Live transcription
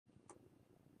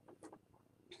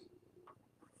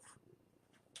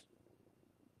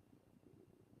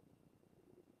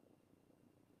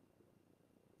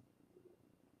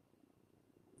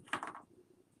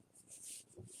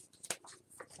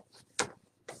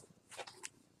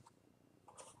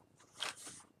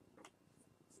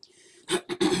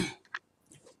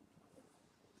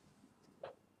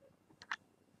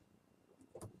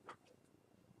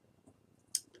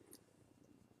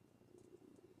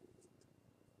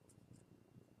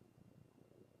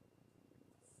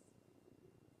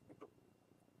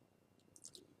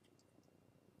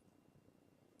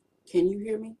Can you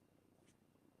hear me?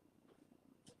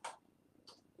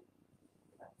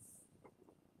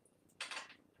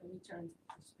 Let me turn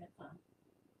this back on.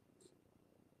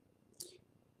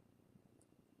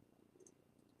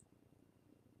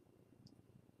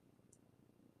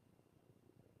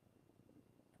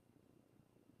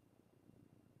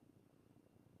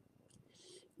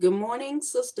 Good morning,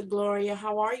 Sister Gloria.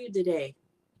 How are you today?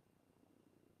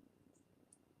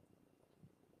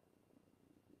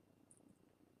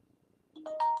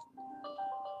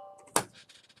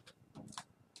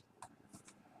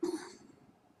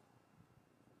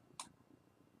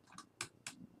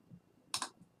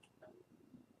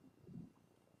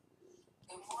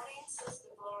 Good morning, Sister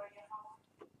Gloria.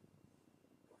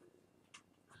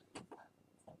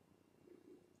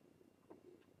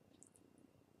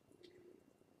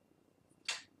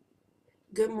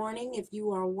 Good morning. If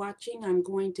you are watching, I'm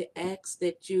going to ask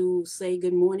that you say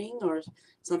good morning or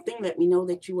something. Let me know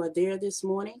that you are there this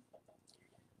morning.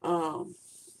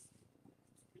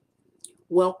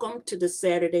 Welcome to the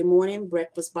Saturday morning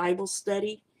breakfast Bible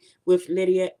study with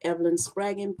Lydia Evelyn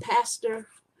Spragin, pastor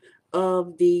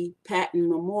of the Patton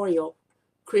Memorial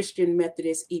Christian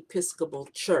Methodist Episcopal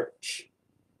Church,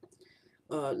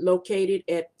 located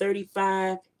at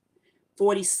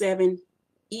 3547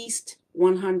 East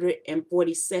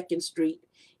 142nd Street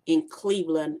in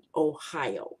Cleveland,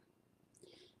 Ohio.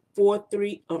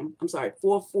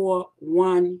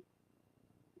 44120.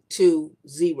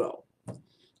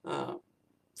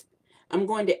 I'm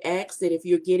going to ask that if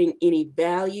you're getting any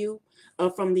value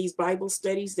from these Bible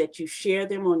studies, that you share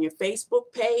them on your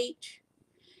Facebook page.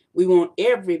 We want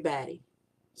everybody,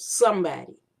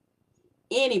 somebody,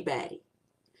 anybody,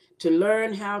 to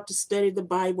learn how to study the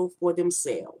Bible for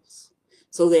themselves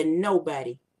so that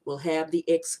nobody will have the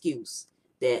excuse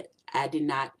that I did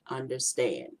not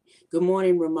understand. Good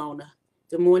morning, Ramona.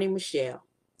 Good morning, Michelle.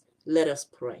 Let us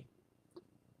pray.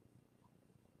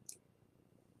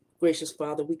 Gracious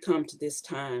Father, we come to this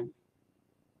time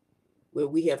where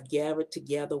we have gathered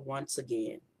together once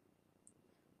again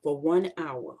for 1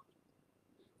 hour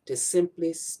to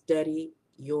simply study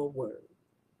your word.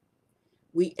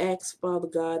 We ask, Father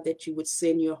God, that you would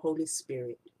send your Holy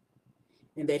Spirit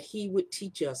and that he would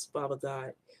teach us, Father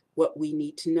God, what we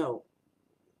need to know.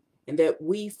 And that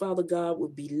we, Father God,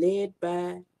 would be led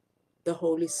by the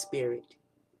Holy Spirit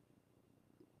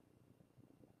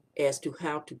as to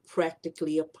how to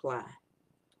practically apply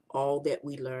all that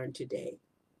we learn today.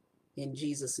 In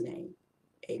Jesus' name,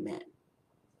 amen.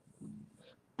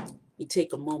 Let me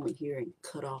take a moment here and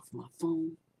cut off my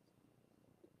phone.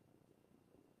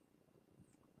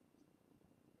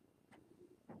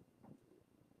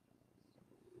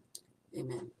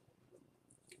 Amen.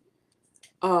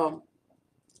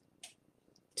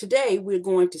 Today we're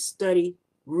going to study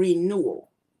renewal.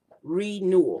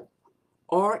 Renewal.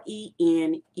 R-E-N-E-W-A-L.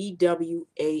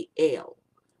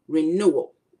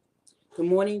 Renewal. Good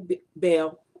morning,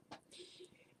 Belle.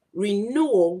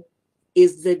 Renewal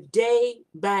is the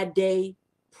day-by-day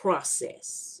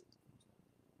process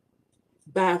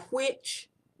by which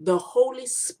the Holy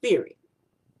Spirit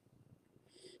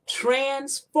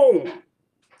transforms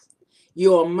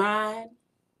your mind,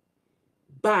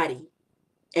 body,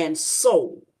 and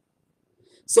soul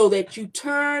so that you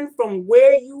turn from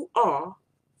where you are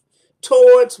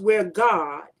towards where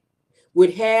God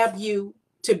would have you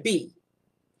to be,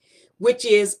 which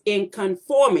is in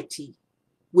conformity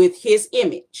with his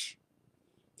image,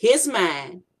 his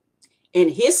mind,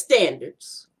 and his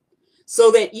standards,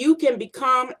 so that you can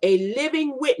become a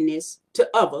living witness to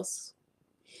others,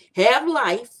 have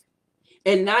life,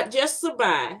 and not just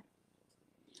survive,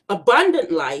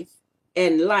 abundant life,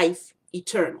 and life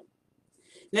eternal.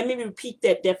 Let me repeat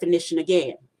that definition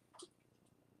again.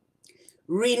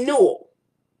 Renewal,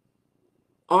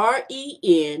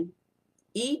 R-E-N-E-W-A-L,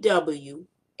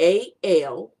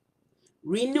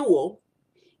 renewal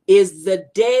is the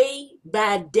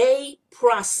day-by-day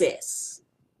process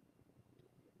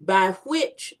by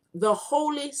which the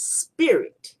Holy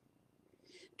Spirit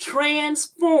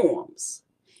transforms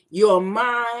your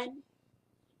mind,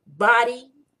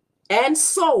 body, and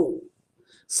soul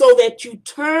so that you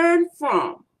turn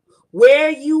from where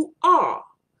you are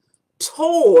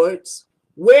towards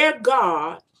where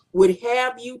God would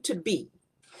have you to be,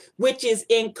 which is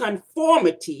in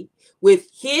conformity with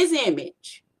his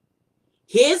image,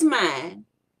 his mind,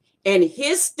 and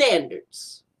his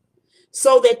standards,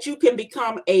 so that you can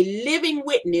become a living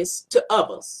witness to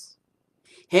others,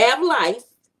 have life,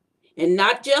 and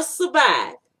not just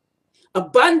survive,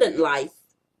 abundant life,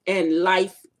 and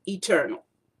life eternal.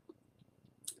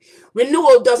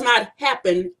 Renewal does not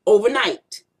happen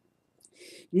overnight.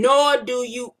 nor do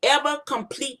you ever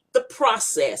complete the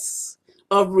process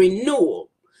of renewal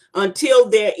until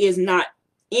there is not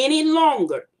any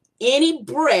longer any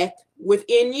breath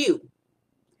within you.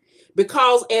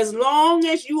 Because as long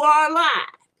as you are alive,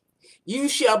 you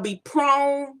shall be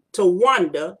prone to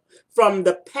wander from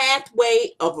the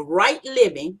pathway of right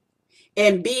living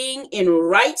and being in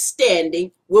right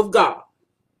standing with God.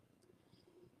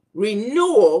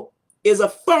 Renewal is a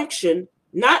function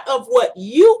not of what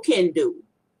you can do,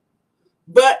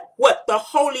 but what the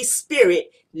Holy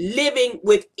Spirit living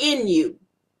within you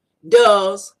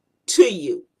does to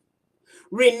you.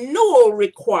 Renewal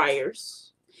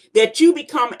requires that you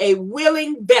become a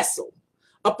willing vessel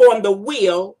upon the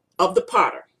will of the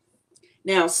potter.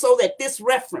 Now, so that this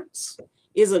reference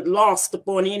isn't lost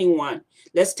upon anyone,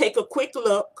 let's take a quick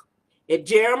look at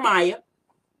Jeremiah,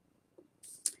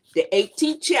 the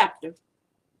 18th chapter,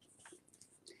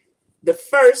 the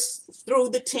 1st through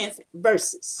the 10th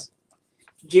verses.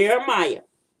 Jeremiah,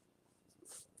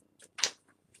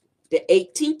 the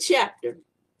 18th chapter,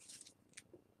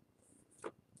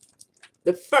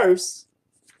 the 1st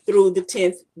through the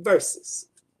 10th verses.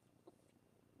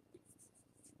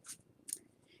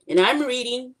 And I'm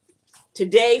reading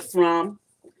today from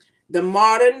the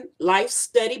Modern Life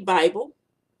Study Bible,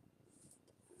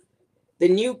 the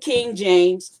New King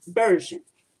James Version.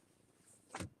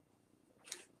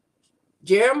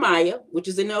 Jeremiah, which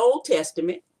is in the Old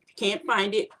Testament. If you can't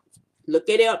find it, look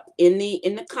it up in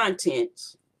the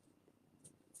contents.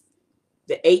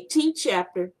 The 18th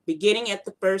chapter, beginning at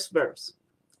the 1st verse.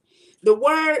 The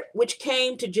word which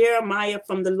came to Jeremiah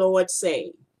from the Lord,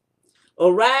 saying,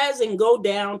 Arise and go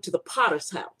down to the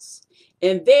potter's house,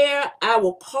 and there I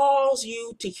will cause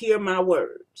you to hear my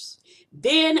words.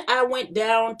 Then I went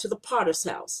down to the potter's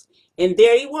house, and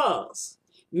there he was,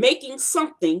 making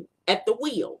something at the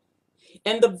wheel.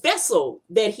 And the vessel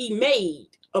that he made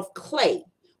of clay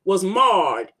was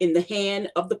marred in the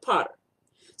hand of the potter.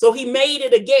 So he made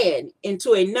it again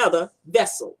into another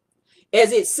vessel,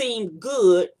 as it seemed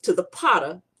good to the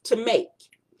potter to make.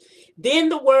 Then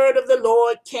the word of the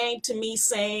Lord came to me,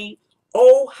 saying,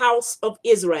 O house of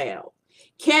Israel,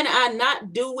 can I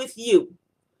not do with you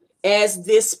as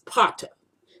this potter,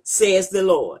 says the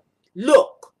Lord?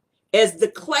 Look, as the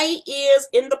clay is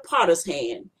in the potter's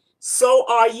hand, so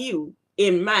are you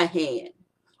in my hand,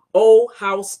 O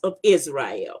house of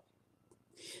Israel.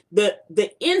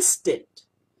 The instant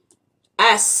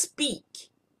I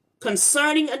speak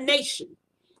concerning a nation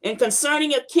and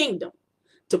concerning a kingdom,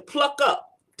 to pluck up,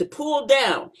 to pull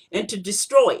down, and to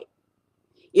destroy it.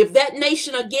 If that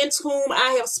nation against whom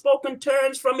I have spoken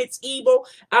turns from its evil,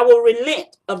 I will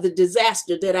relent of the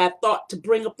disaster that I thought to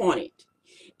bring upon it.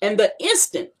 And the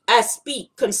instant I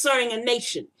speak concerning a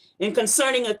nation and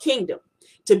concerning a kingdom,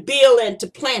 to build and to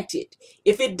plant it,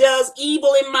 if it does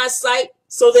evil in my sight,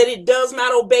 so that it does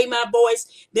not obey my voice,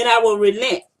 then I will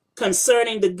relent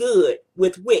concerning the good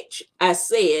with which I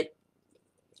said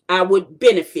I would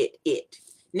benefit it.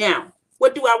 Now,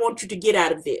 what do I want you to get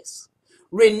out of this?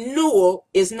 Renewal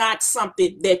is not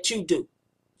something that you do.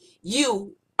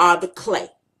 You are the clay.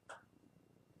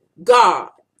 God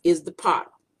is the potter.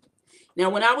 Now,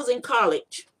 when I was in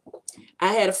college,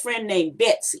 I had a friend named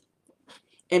Betsy,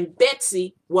 and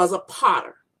Betsy was a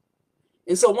potter.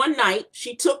 And so one night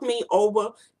she took me over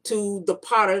to the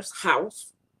potter's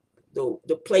house,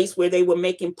 the place where they were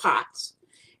making pots,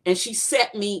 and she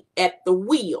set me at the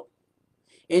wheel.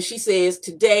 And she says,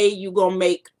 today you're going to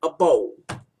make a bowl.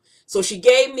 So she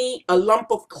gave me a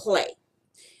lump of clay.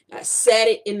 I sat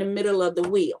it in the middle of the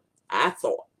wheel. I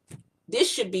thought, this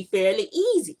should be fairly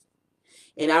easy.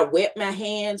 And I wet my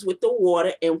hands with the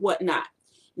water and whatnot.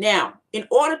 Now, in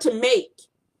order to make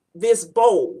this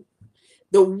bowl,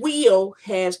 the wheel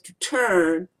has to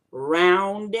turn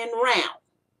round and round.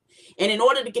 And in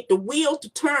order to get the wheel to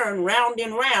turn round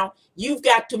and round, you've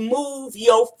got to move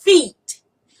your feet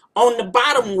on the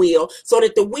bottom wheel so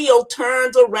that the wheel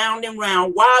turns around and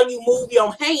round while you move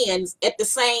your hands at the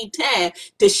same time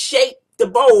to shape the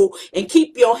bowl and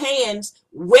keep your hands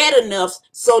wet enough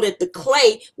so that the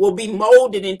clay will be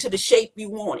molded into the shape you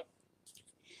want it.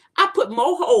 I put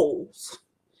more holes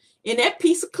in that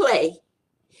piece of clay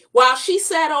while she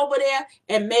sat over there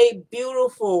and made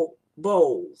beautiful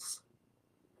bowls.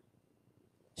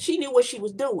 She knew what she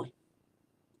was doing.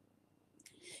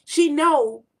 She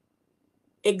knew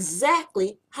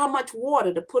exactly how much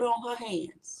water to put on her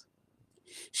hands.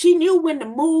 She knew when to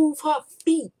move her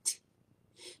feet.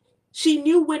 She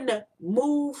knew when to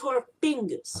move her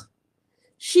fingers.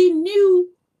 She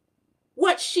knew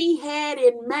what she had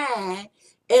in mind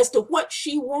as to what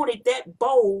she wanted that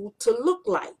bowl to look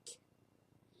like.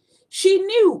 She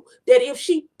knew that if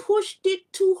she pushed it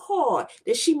too hard,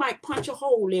 that she might punch a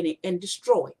hole in it and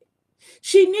destroy it.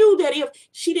 She knew that if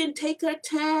she didn't take her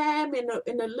time in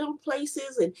the little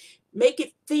places and make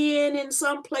it thin in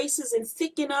some places and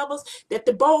thick in others, that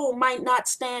the bowl might not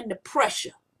stand the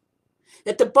pressure,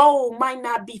 that the bowl might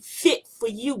not be fit for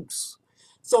use.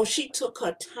 So she took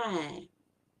her time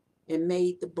and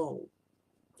made the bowl.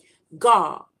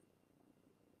 God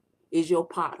is your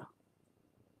potter.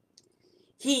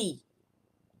 He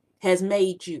has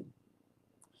made you.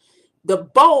 The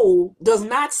bowl does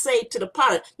not say to the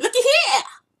potter, look here,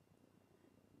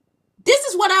 this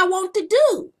is what I want to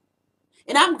do,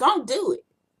 and I'm going to do it.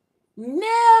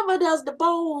 Never does the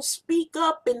bowl speak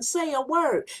up and say a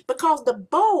word, because the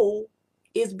bowl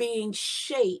is being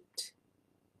shaped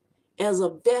as a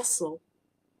vessel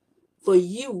for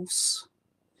use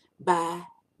by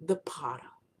the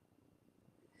potter.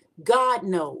 God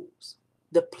knows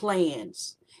the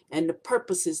plans and the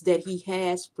purposes that he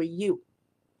has for you.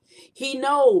 He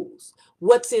knows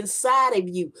what's inside of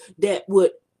you that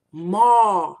would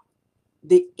mar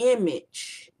the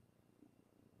image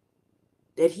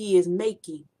that he is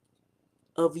making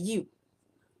of you.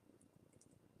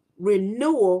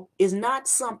 Renewal is not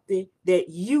something that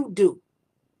you do.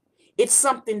 It's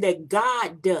something that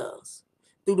God does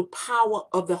through the power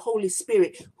of the Holy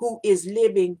Spirit who is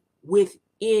living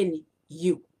within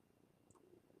you.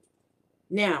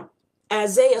 Now,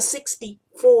 Isaiah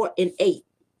 64:8.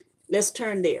 Let's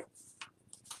turn there.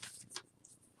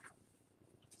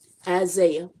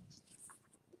 Isaiah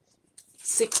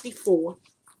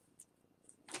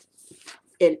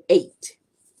 64:8.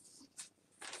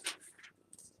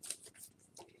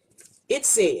 It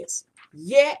says,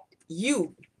 yet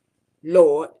you,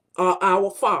 Lord, are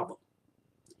our Father.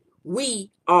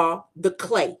 We are the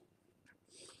clay.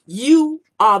 You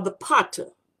are the potter.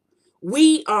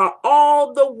 We are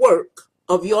all the work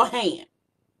of your hand.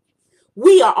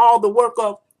 We are all the work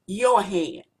of your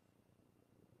hand.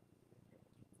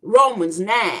 Romans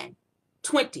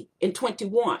 9:20 and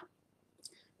 21.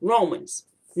 Romans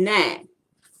 9.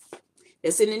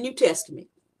 That's in the New Testament.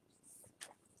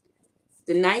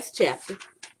 The 9th chapter.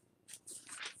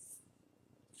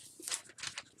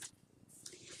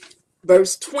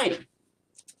 Verse 20.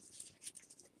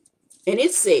 And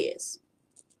it says,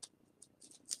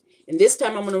 and this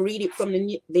time I'm going to read it from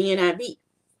the NIV.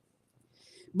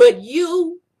 But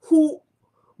who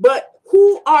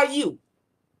are you?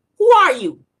 Who are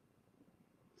you?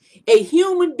 A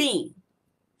human being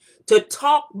to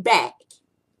talk back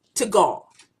to God.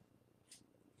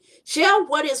 Shall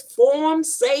what is formed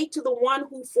say to the one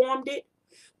who formed it,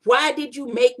 why did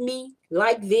you make me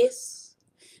like this?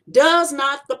 Does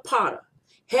not the potter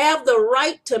have the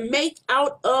right to make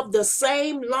out of the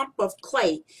same lump of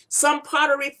clay some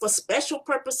pottery for special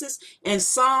purposes and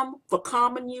some for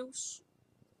common use?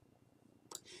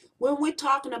 When we're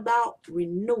talking about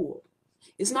renewal,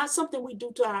 it's not something we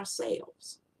do to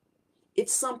ourselves.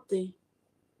 It's something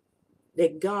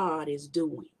that God is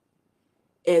doing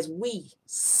as we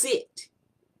sit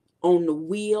on the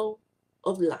wheel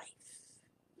of life.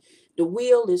 The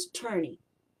wheel is turning.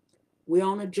 We're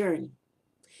on a journey.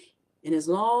 And as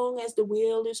long as the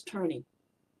wheel is turning,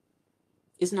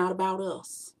 it's not about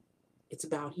us. It's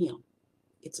about him.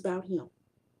 It's about him.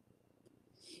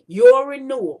 Your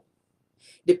renewal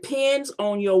depends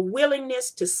on your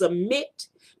willingness to submit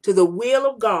to the will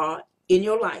of God in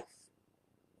your life.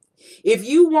 If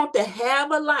you want to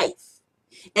have a life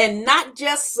and not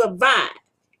just survive,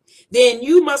 then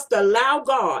you must allow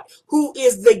God, who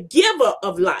is the giver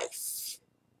of life.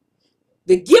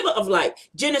 The giver of life.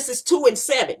 Genesis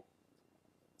 2:7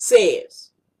 says,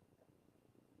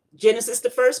 Genesis, the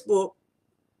first book,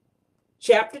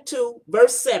 chapter 2,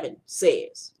 verse 7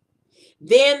 says,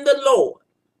 then the Lord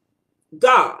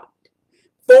God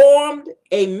formed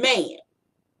a man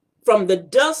from the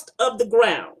dust of the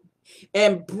ground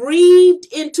and breathed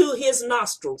into his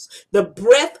nostrils the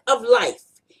breath of life,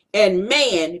 and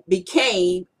man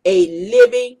became a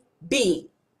living being.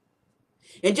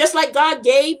 And just like God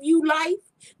gave you life,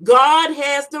 God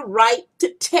has the right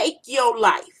to take your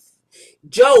life.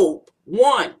 Job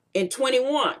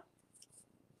 1:21.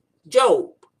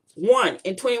 Job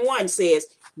 1:21 says,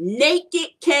 naked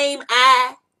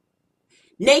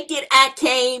I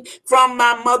came from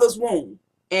my mother's womb,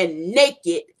 and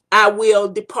naked I will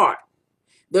depart.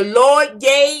 The Lord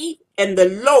gave, and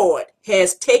the Lord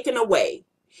has taken away.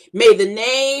 May the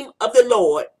name of the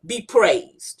Lord be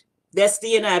praised. That's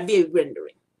the NIV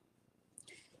rendering.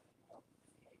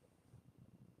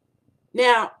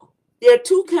 Now, there are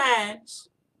two kinds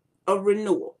of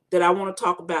renewal that I want to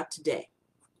talk about today.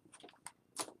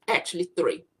 Actually,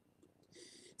 three.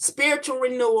 spiritual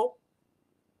renewal,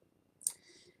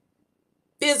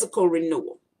 physical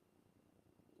renewal.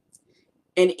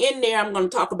 And in there, I'm going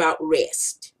to talk about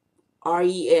rest.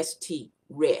 R-E-S-T,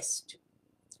 rest.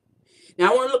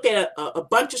 Now, I want to look at a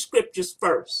bunch of scriptures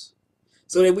first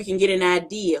so that we can get an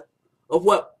idea of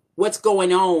what's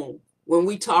going on when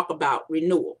we talk about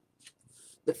renewal.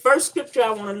 The first scripture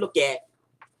I want to look at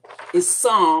is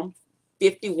Psalm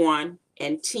 51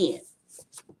 and 10.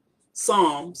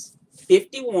 Psalms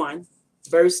 51,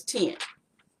 verse 10.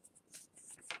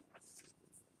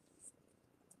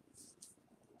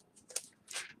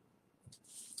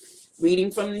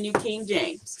 Reading from the New King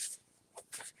James.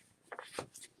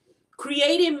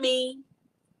 Create in me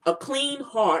a clean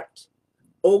heart,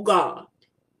 O God,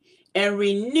 and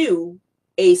renew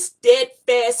a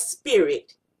steadfast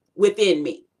spirit within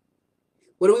me.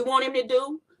 What do we want him to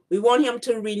do? We want him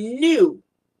to renew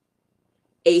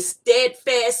a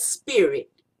steadfast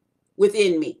spirit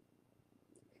within me.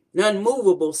 An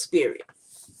unmovable spirit.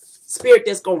 Spirit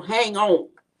that's going to hang on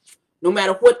no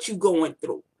matter what you're going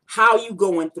through. How you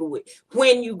going through it,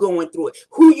 when you going through it,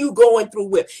 who you going through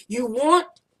with. You want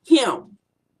him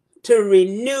to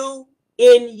renew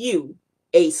in you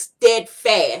a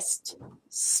steadfast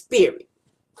spirit.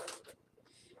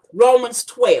 Romans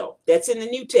 12, that's in the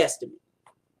New Testament.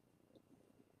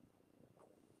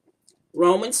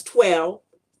 Romans 12,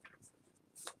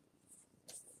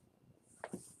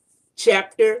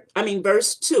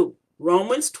 verse 2.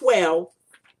 Romans 12,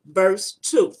 verse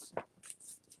 2.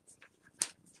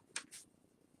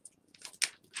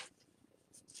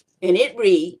 And it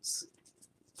reads,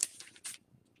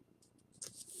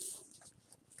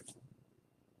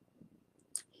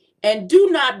 and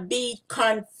do not be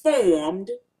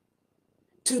conformed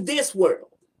to this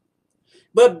world,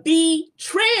 but be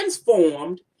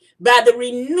transformed by the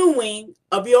renewing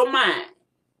of your mind,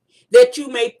 that you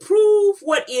may prove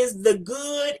what is the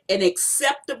good and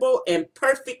acceptable and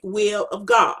perfect will of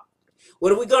God.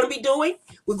 What are we going to be doing?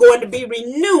 We're going to be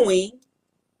renewing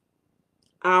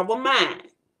our mind.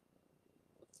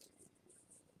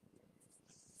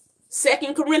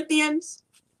 2 Corinthians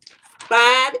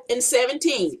 5 and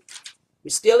 17. We're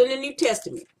still in the New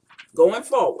Testament. Going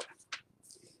forward.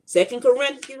 2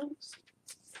 Corinthians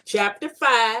chapter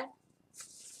 5,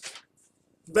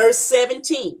 verse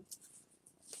 17.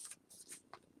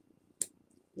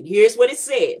 And here's what it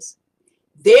says.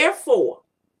 Therefore,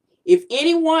 if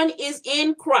anyone is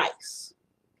in Christ,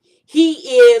 he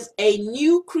is a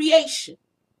new creation.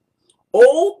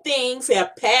 Old things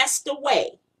have passed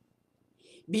away.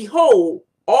 Behold,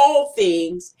 all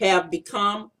things have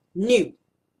become new.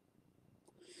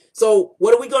 So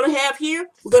what are we going to have here?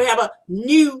 We're going to have a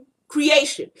new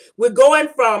creation. We're going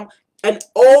from an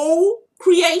old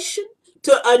creation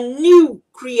to a new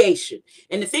creation.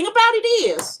 And the thing about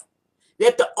it is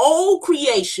that the old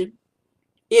creation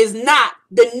is not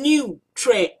the new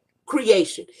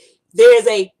creation. There's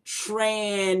a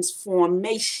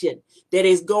transformation that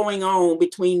is going on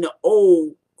between the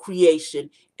old creation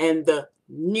and the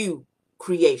new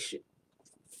creation.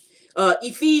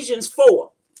 Ephesians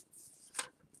 4.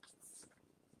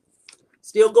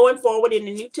 Still going forward in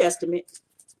the New Testament.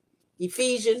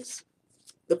 Ephesians,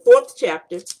 the 4th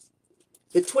chapter,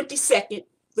 the 22nd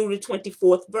through the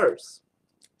 24th verse.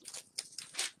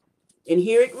 And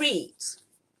here it reads,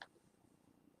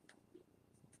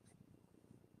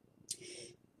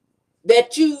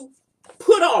 that you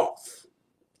put off.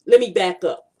 Let me back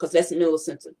up because that's the middle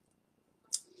sentence.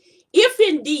 If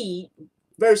indeed,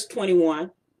 verse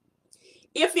 21,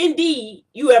 if indeed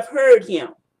you have heard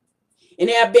him and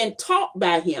have been taught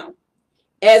by him,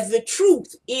 as the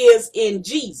truth is in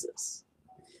Jesus,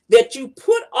 that you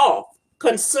put off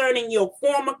concerning your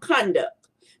former conduct,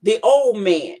 the old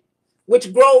man,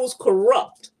 which grows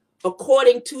corrupt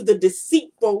according to the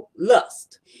deceitful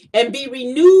lust, and be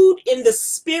renewed in the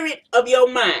spirit of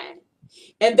your mind,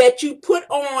 and that you put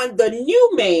on the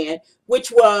new man,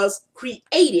 which was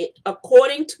created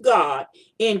according to God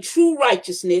in true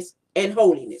righteousness and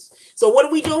holiness. So what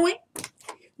are we doing?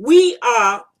 We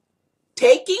are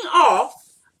taking off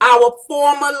our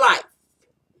former life,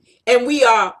 and we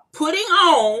are putting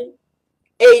on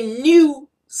a new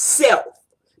self.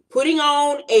 Putting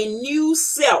on a new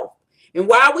self. And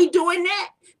why are we doing that?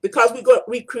 Because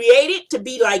we created to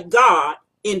be like God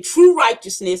in true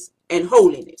righteousness and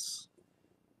holiness.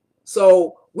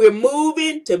 So we're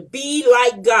moving to be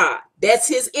like God. That's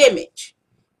his image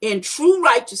in true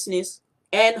righteousness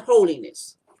and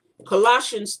holiness.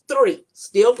 Colossians 3,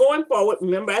 still going forward.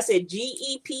 Remember I said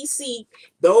GEPC.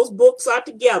 Those books are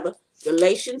together.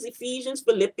 Galatians, Ephesians,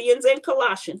 Philippians, and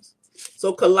Colossians.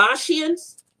 So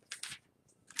Colossians,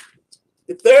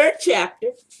 the 3rd chapter,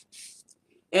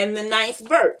 and the 9th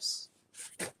verse.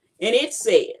 And it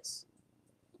says,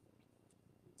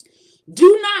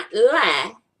 do not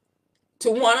lie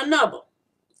to one another,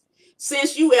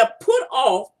 since you have put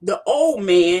off the old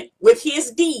man with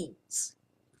his deeds,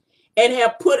 and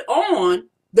have put on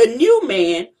the new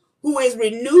man, who is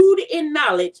renewed in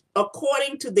knowledge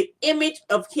according to the image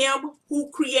of him who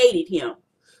created him,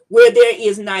 where there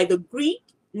is neither Greek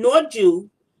nor Jew,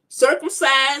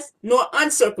 circumcised nor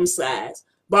uncircumcised,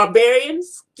 barbarian,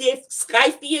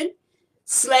 Scythian,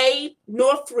 slave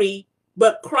nor free,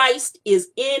 but Christ is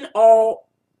all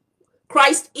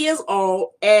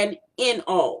and in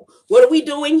all. What are we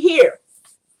doing here?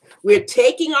 We're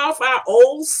taking off our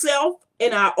old self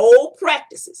and our old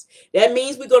practices. That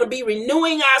means we're going to be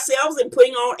renewing ourselves and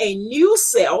putting on a new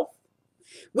self,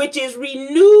 which is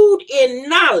renewed in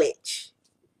knowledge,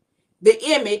 the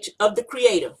image of the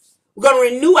Creator. We're going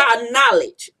to renew our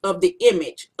knowledge of the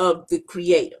image of the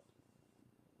Creator.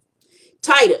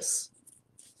 Titus.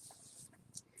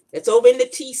 That's over in the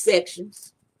T section.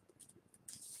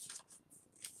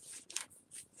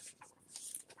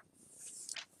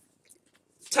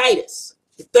 Titus,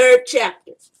 the 3rd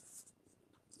chapter,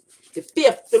 the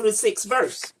 5th through the 6th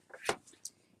verse.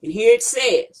 And here it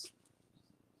says,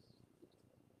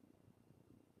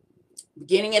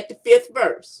 beginning at the 5th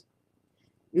verse,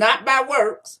 not by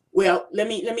works. Well, let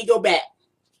me go back.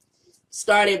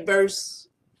 Start at verse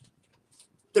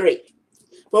 3.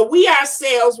 For we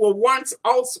ourselves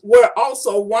were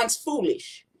also once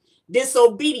foolish,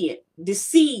 disobedient,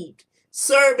 deceived,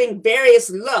 serving various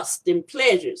lusts and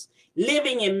pleasures,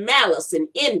 living in malice and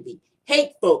envy,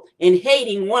 hateful and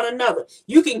hating one another.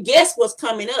 You can guess what's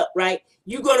coming up, right?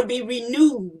 You're going to be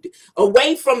renewed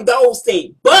away from those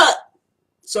things. But,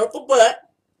 circle but,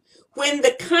 when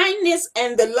the kindness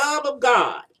and the love of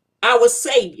God, our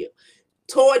Savior,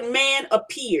 toward man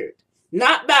appeared,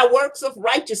 not by works of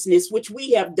righteousness which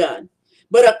we have done,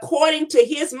 but according to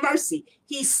his mercy,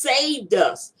 he saved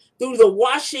us through the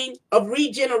washing of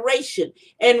regeneration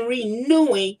and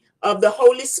renewing of the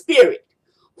Holy Spirit,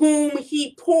 whom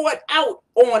he poured out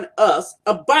on us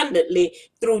abundantly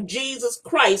through Jesus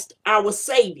Christ our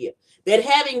Savior, that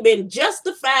having been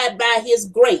justified by his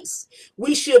grace,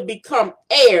 we should become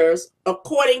heirs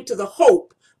according to the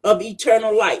hope of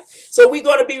eternal life. So we're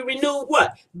going to be renewed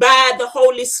what? By the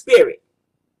Holy Spirit.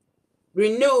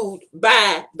 Renewed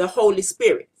by the Holy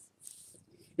Spirit.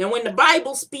 Now, when the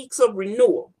Bible speaks of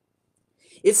renewal,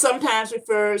 it sometimes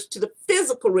refers to the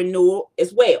physical renewal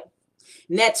as well.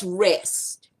 And that's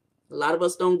rest. A lot of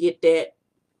us don't get that.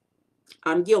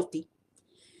 I'm guilty.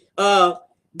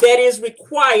 That is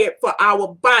required for our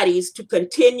bodies to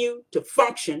continue to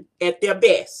function at their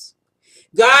best.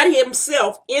 God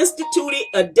himself instituted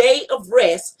a day of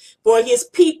rest for his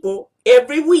people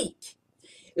every week.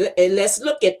 And let's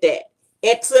look at that.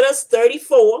 Exodus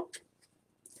 34,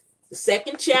 the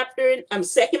 2nd chapter,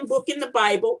 2nd book in the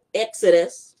Bible,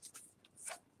 Exodus,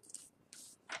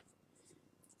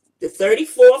 the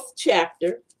 34th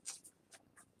chapter,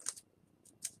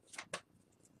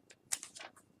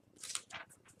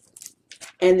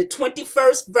 and the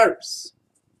 21st verse.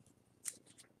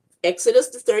 Exodus,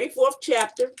 the 34th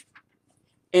chapter,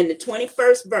 and the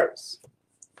 21st verse.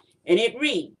 And it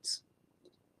reads,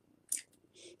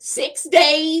 6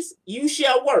 days you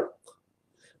shall work,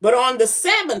 but on the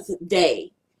 7th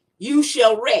day you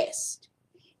shall rest.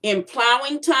 In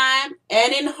plowing time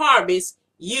and in harvest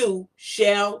you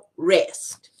shall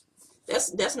rest.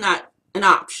 That's not an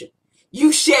option.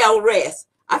 You shall rest.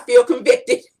 I feel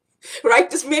convicted. Right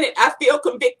this minute, I feel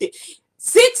convicted.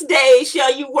 6 days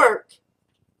shall you work,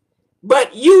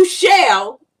 but you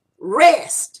shall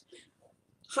rest.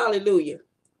 Hallelujah.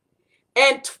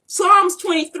 And Psalms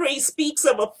 23 speaks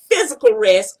of a physical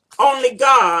rest only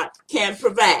God can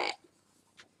provide.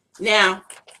 Now,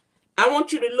 I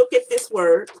want you to look at this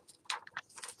word,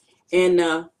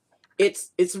 and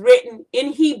it's written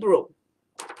in Hebrew.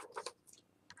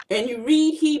 And you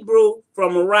read Hebrew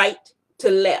from right to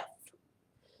left.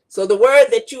 So the word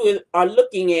that you are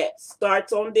looking at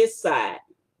starts on this side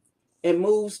and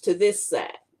moves to this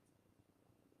side.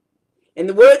 And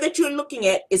the word that you're looking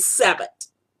at is Sabbath.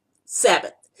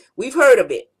 Sabbath. We've heard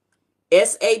of it.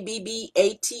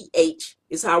 S-A-B-B-A-T-H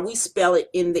is how we spell it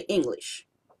in the English.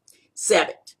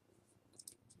 Sabbath.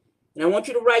 And I want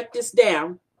you to write this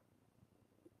down.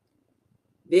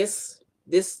 These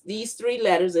 3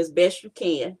 letters as best you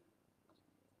can.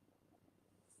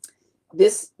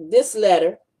 This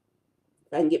letter,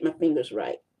 if I can get my fingers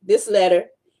right. This letter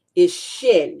is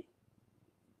Shin.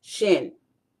 Shin.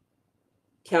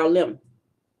 Kaulim.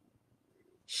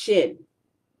 Shin.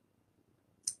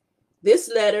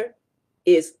 This letter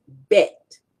is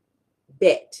bet.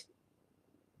 Bet.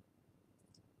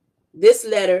 This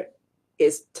letter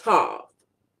is Tav.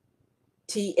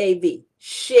 T-A-V.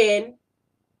 Shin.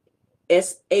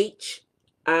 S-H-I-N.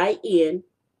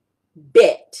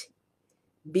 Bet.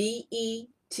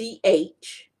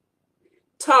 B-E-T-H.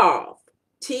 Tav.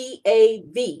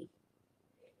 T-A-V.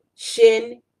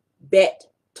 Shin. Bet.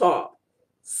 Tav.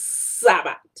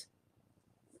 Sabbath.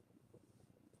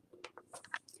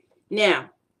 Now,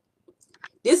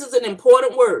 this is an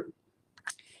important word.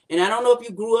 And I don't know if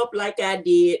you grew up like I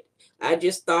did. I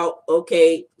just thought,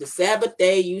 okay, the Sabbath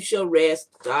day you shall rest.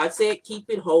 God said keep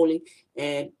it holy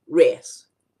and rest.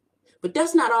 But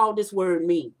that's not all this word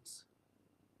means.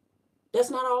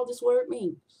 That's not all this word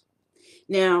means.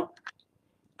 Now,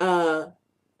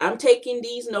 I'm taking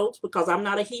these notes because I'm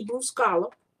not a Hebrew scholar.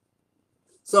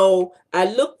 So I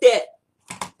looked at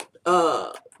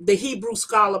the Hebrew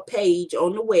Scholar page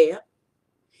on the web,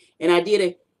 and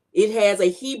it has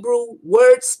a Hebrew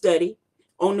word study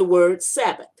on the word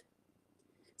Sabbath.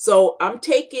 So I'm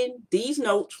taking these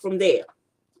notes from there.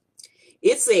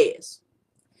 It says,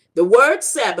 the word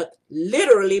Sabbath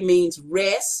literally means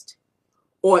rest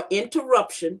or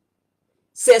interruption,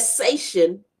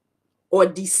 cessation, or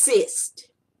desist.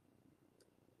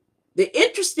 The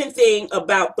interesting thing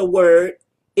about the word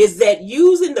is that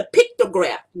using the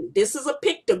pictograph, this is a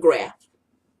pictograph,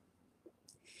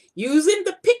 using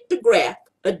the pictograph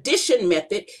addition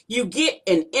method, you get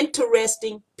an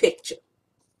interesting picture.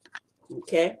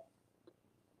 Okay.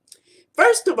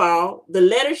 First of all, the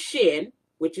letter Shin,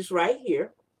 which is right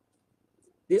here,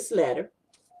 this letter,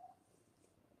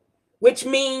 which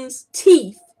means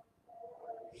teeth,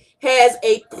 has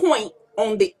a point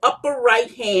on the upper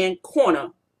right-hand corner,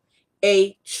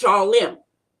 a shalem.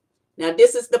 Now,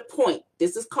 this is the point.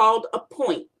 This is called a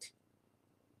point.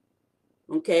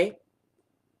 Okay?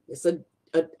 It's a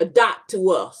dot to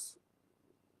us.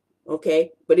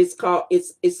 Okay? But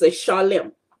it's a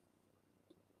shalem.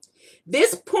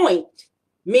 This point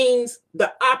means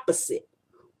the opposite,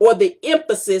 or the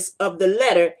emphasis of the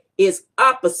letter is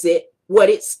opposite what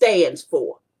it stands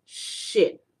for.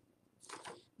 Shin.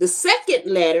 The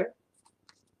second letter,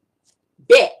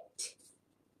 bet.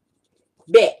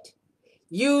 Bet.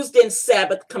 Used in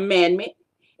Sabbath commandment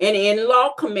and in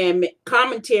law commandment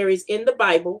commentaries in the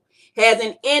Bible, has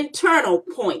an internal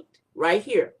point right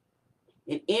here.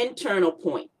 An internal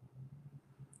point.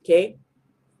 Okay?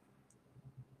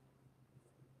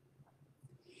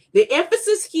 The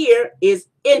emphasis here is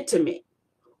intimate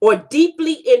or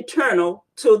deeply internal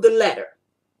to the letter.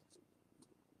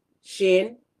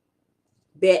 Shin,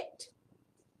 bet,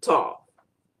 tav.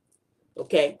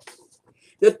 Okay?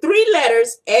 The three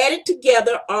letters added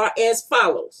together are as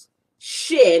follows.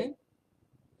 Shin,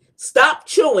 stop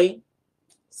chewing,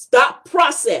 stop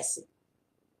processing.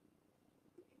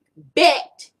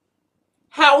 Bet,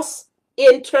 house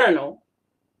internal.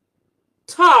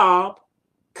 Tav,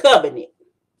 covenant.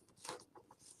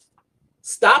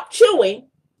 Stop chewing,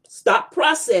 stop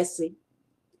processing.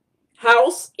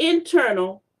 House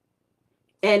internal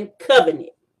and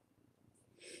covenant.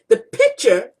 The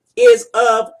picture is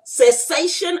of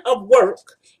cessation of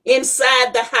work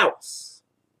inside the house.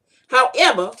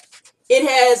 However, it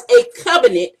has a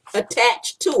covenant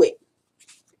attached to it.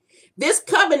 This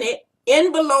covenant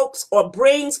envelopes or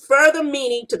brings further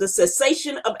meaning to the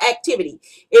cessation of activity.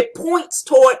 It points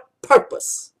toward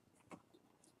purpose.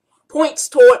 Points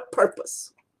toward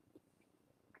purpose.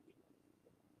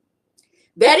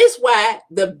 That is why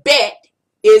the bet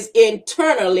is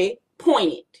internally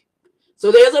pointed.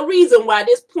 So there's a reason why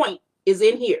this point is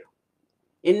in here,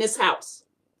 in this house.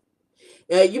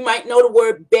 You might know the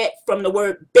word bet from the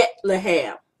word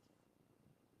Bethlehem.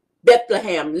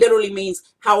 Bethlehem literally means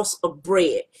house of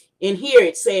bread. In here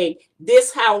it's saying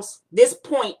this house, this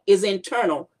point is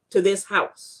internal to this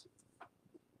house.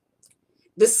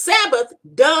 The Sabbath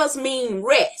does mean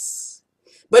rest,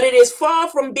 but it is far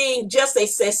from being just a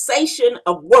cessation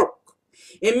of work.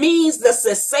 It means the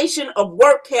cessation of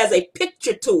work has a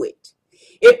picture to it.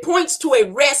 It points to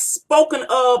a rest spoken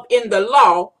of in the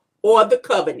law or the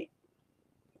covenant.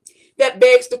 That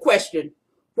begs the question,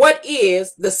 what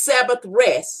is the Sabbath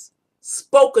rest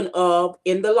spoken of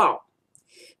in the law?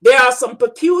 There are some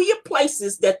peculiar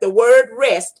places that the word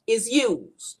rest is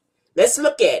used. Let's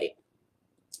look at it.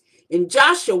 In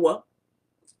Joshua,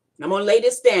 I'm going to lay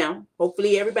this down.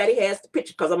 Hopefully everybody has the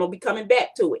picture because I'm going to be coming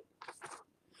back to it.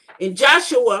 In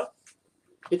Joshua,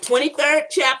 the 23rd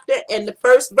chapter and the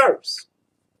first verse.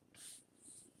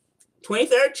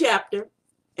 23rd chapter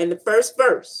and the first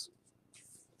verse.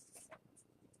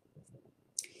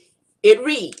 It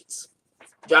reads,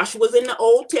 Joshua's in the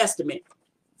Old Testament.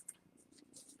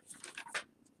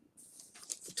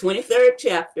 23rd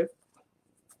chapter,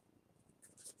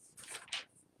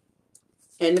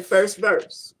 and the first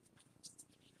verse.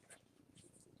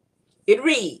 It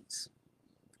reads,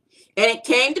 "And it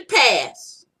came to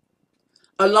pass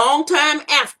a long time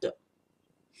after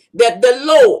that the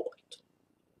Lord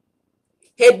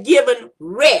had given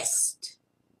rest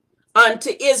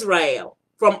unto Israel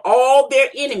from all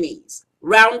their enemies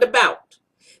round about,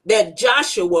 that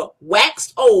Joshua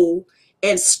waxed old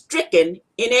and stricken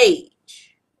in age."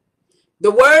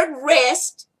 The word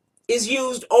rest is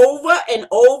used over and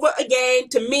over again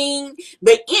to mean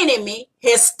the enemy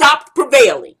has stopped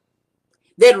prevailing,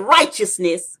 that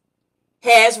righteousness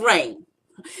has reigned.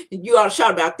 You ought to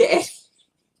shout about that.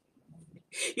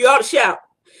 You ought to shout.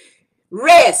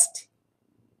 Rest.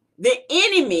 The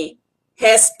enemy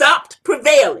has stopped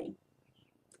prevailing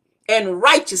and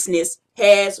righteousness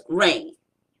has reigned.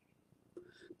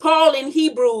 Paul in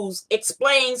Hebrews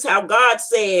explains how God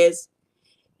says,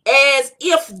 as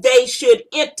if they should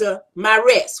enter my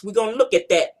rest. We're going to look at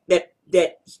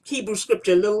that Hebrew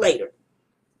scripture a little later.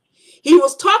 He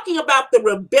was talking about the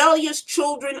rebellious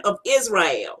children of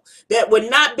Israel that would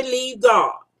not believe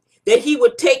God, that he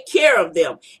would take care of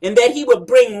them, and that he would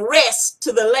bring rest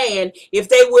to the land if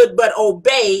they would but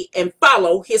obey and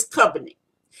follow his covenant.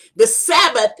 The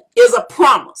Sabbath is a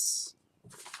promise.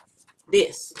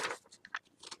 This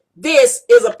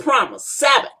is a promise,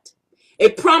 Sabbath, a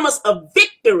promise of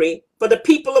victory for the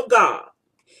people of God,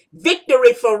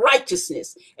 victory for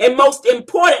righteousness, and most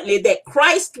importantly, that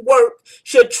Christ's work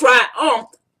should triumph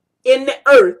in the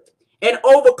earth and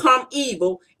overcome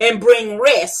evil and bring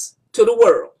rest to the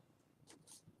world.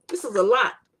 This is a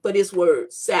lot for this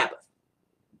word, Sabbath.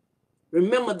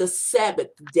 Remember the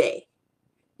Sabbath day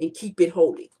and keep it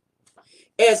holy.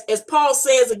 As Paul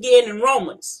says again in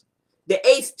Romans, the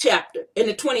 8th chapter, in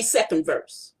the 22nd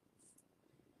verse.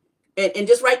 And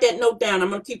just write that note down. I'm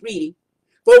going to keep reading.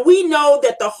 "For we know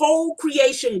that the whole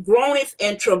creation groaneth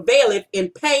and travaileth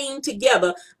in pain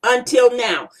together until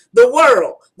now." The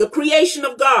world, the creation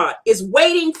of God, is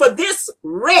waiting for this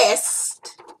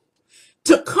rest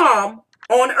to come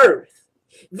on earth.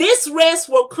 This rest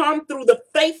will come through the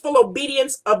faithful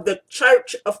obedience of the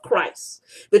church of Christ.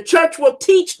 The church will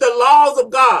teach the laws of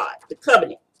God, the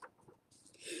covenant,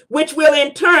 which will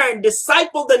in turn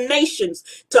disciple the nations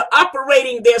to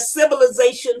operating their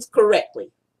civilizations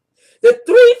correctly. The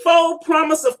threefold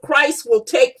promise of Christ will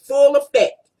take full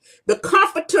effect. The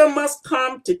Comforter must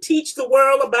come to teach the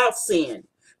world about sin,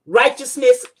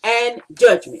 righteousness, and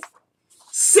judgment.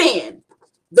 Sin.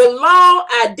 The law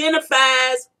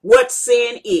identifies what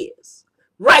sin is.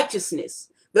 Righteousness.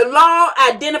 The law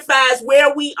identifies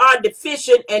where we are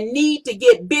deficient and need to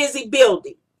get busy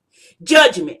building.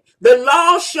 Judgment. The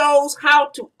law shows how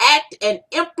to act and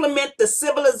implement the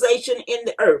civilization in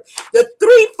the earth. The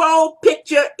threefold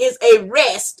picture is a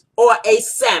rest or a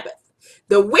Sabbath.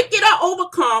 The wicked are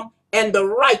overcome and the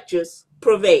righteous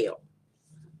prevail.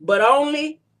 But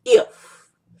only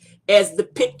if, as the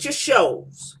picture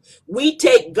shows, we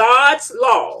take God's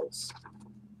laws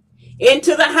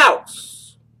into the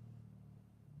house,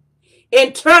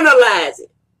 internalize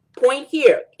it. Point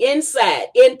here, inside,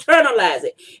 internalize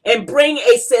it, and bring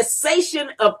a cessation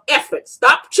of effort.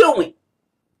 Stop chewing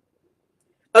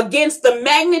against the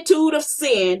magnitude of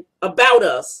sin about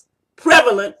us,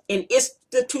 prevalent in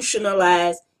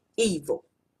institutionalized evil.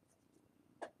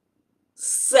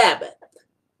 Sabbath.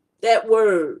 That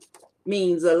word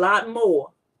means a lot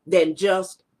more than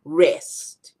just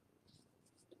rest.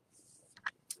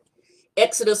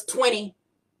 Exodus 20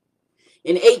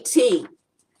 and 18.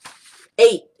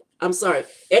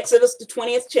 Exodus the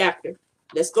 20th chapter.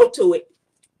 Let's go to it.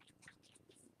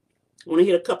 I want to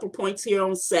hit a couple points here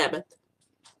on Sabbath.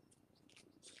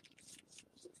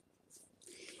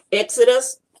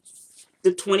 Exodus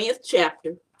the 20th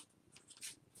chapter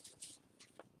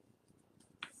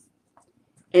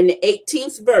and the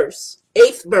 8th verse,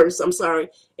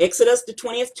 Exodus the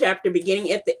 20th chapter,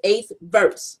 beginning at the 8th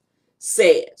verse,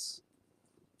 says,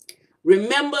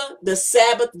 "Remember the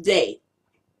Sabbath day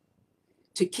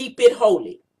to keep it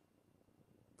holy.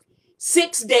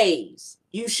 6 days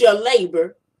you shall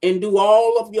labor and do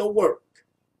all of your work.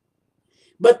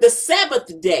 But the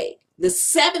Sabbath day, the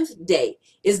 7th day,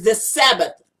 is the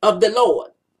Sabbath of the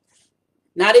Lord."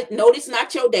 Notice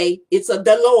not your day, it's of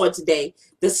the Lord's day.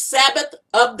 The Sabbath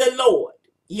of the Lord,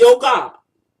 your God.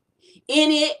 In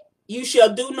it you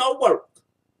shall do no work.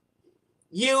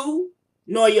 You,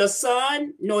 nor your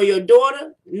son, nor your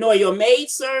daughter, nor your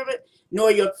maidservant, nor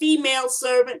your female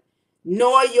servant,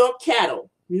 nor your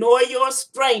cattle, nor your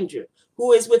stranger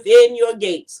who is within your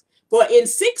gates. For in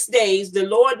 6 days the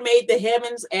Lord made the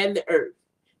heavens and the earth,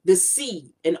 the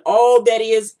sea, and all that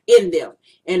is in them,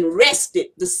 and rested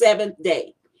the seventh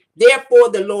day. Therefore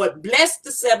the Lord blessed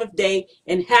the seventh day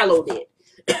and hallowed it.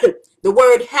 The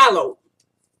word hallowed,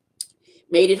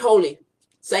 made it holy,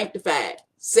 sanctified,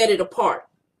 set it apart.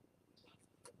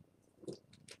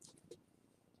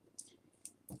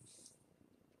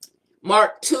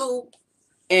 Mark 2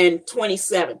 and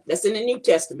 27. That's in the New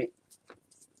Testament.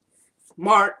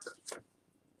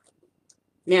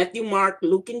 Matthew, Mark,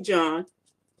 Luke, and John.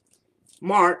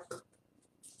 Mark,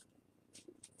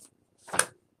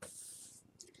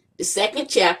 the 2nd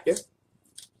chapter.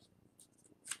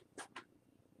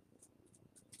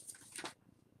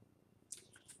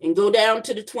 And go down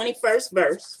to the 21st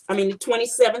verse. The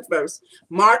 27th verse.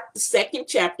 Mark, the 2nd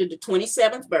chapter, the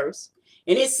 27th verse.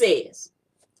 And it says,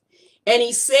 and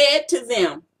he said to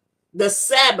them, the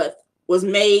Sabbath was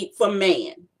made for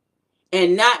man,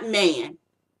 and not man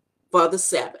for the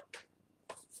Sabbath.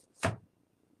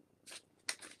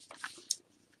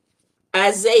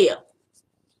 Isaiah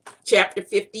chapter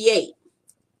 58.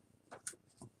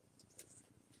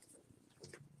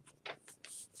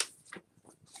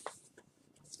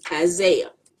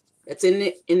 Isaiah, that's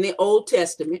in the Old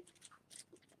Testament,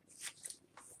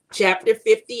 chapter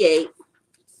 58,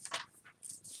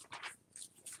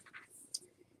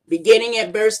 beginning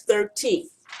at verse 13.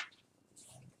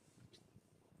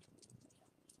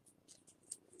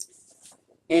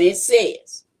 And it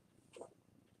says,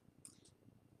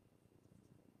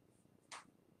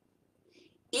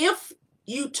 if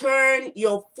you turn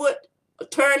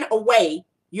away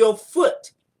your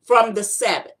foot from the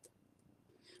Sabbath,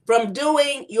 from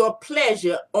doing your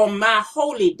pleasure on my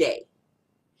holy day,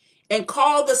 and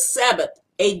call the Sabbath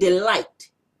a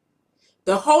delight,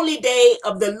 the holy day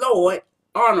of the Lord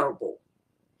honorable,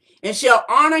 and shall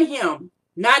honor him,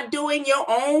 not doing your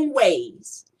own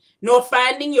ways, nor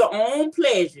finding your own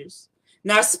pleasures,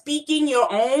 nor speaking your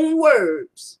own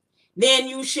words, then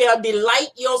you shall delight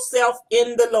yourself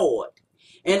in the Lord,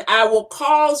 and I will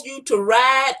cause you to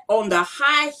ride on the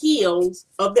high hills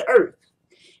of the earth,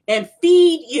 and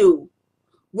feed you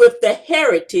with the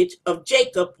heritage of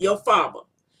Jacob your father.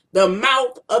 The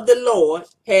mouth of the Lord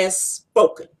has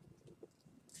spoken.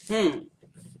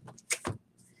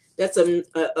 That's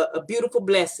a beautiful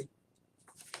blessing.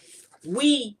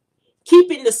 We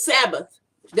keeping the Sabbath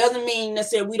doesn't mean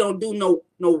necessarily we don't do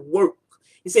no work.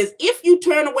 It says, if you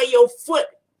turn away your foot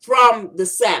from the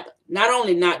Sabbath, not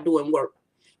only not doing work,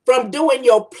 from doing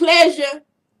your pleasure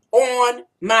on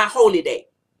my holy day.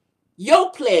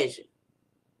 Your pleasure,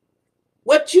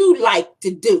 what you like to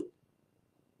do.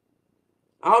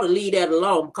 I ought to leave that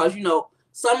alone because,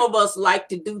 some of us like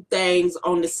to do things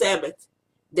on the Sabbath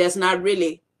that's not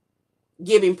really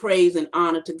giving praise and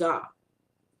honor to God.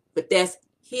 But that's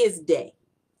his day.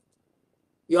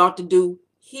 You ought to do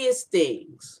his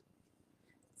things.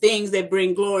 Things that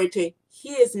bring glory to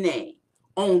his name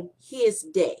on his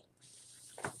day.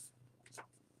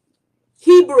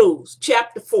 Hebrews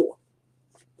chapter 4.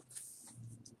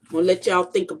 I'm going to let y'all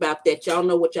think about that. Y'all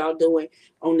know what y'all doing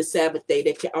on the Sabbath day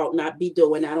that you ought not be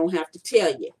doing. I don't have to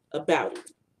tell you about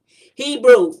it.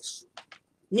 Hebrews,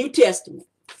 New Testament,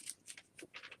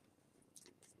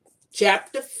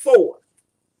 chapter 4.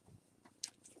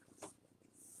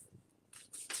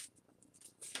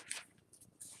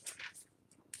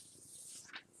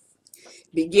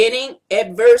 Beginning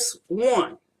at verse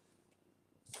 1.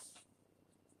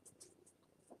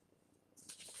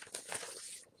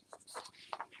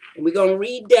 And we're going to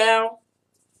read down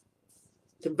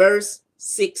to verse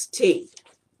 16.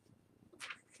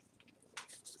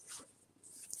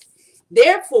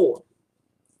 Therefore,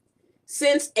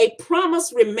 since a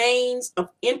promise remains of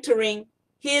entering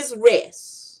his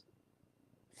rest,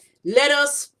 let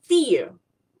us fear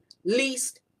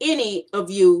lest any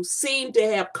of you seem to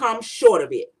have come short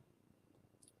of it.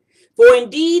 For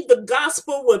indeed the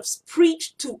gospel was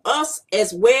preached to us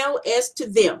as well as to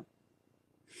them.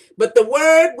 But the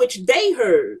word which they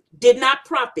heard did not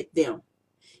profit them,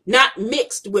 not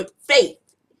mixed with faith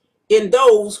in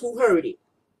those who heard it.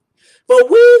 For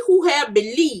we who have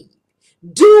believed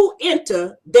do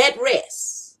enter that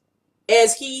rest,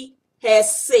 as he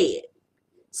has said,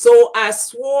 so I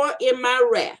swore in my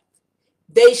wrath,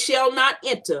 they shall not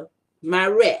enter my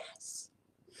rest.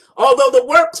 Although the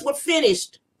works were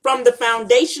finished from the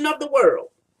foundation of the world,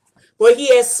 for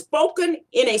he has spoken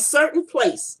in a certain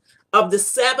place of the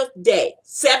seventh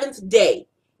day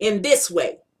in this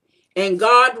way, and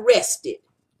God rested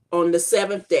on the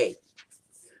seventh day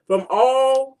from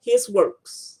all his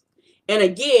works. And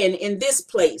again in this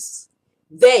place,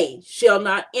 they shall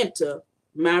not enter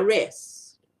my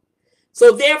rest.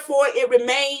 So therefore it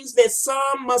remains that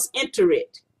some must enter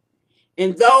it.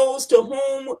 and those to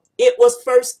whom it was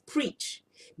first preached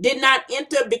did not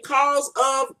enter because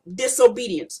of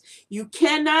disobedience. You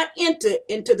cannot enter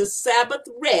into the Sabbath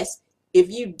rest if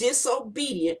you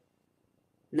disobedient,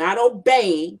 not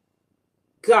obeying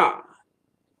God,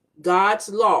 God's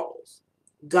laws,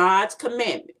 God's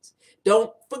commandments.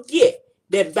 Don't forget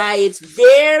that by its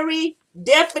very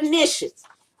definition,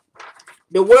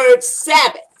 the word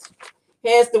Sabbath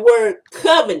has the word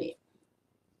covenant,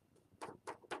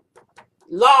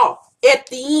 law at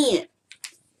the end,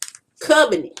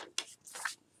 covenant.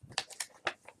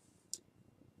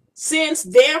 Since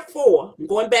therefore, I'm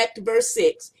going back to verse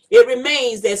 6, it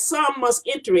remains that some must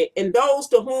enter it, and those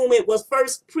to whom it was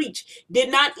first preached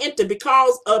did not enter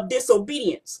because of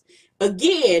disobedience.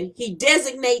 Again, he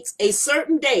designates a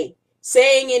certain day,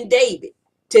 saying in David,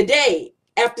 today,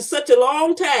 after such a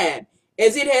long time,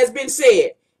 as it has been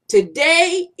said,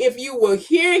 today, if you will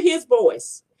hear his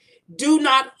voice, do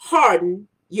not harden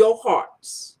your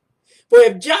hearts. For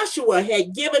if Joshua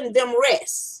had given them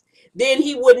rest, then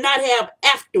he would not have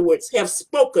afterwards have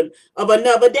spoken of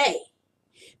another day.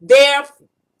 There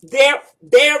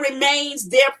remains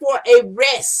therefore a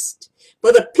rest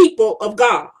for the people of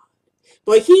God.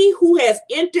 For he who has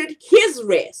entered his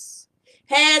rest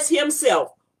has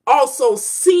himself also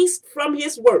ceased from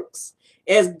his works,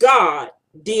 as God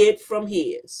did from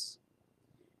his.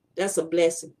 That's a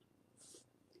blessing.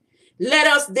 Let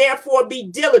us therefore be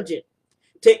diligent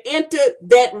to enter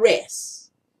that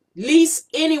rest, lest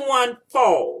anyone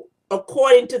fall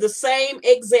according to the same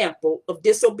example of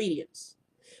disobedience.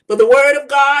 For the word of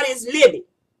God is living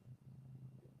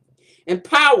and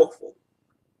powerful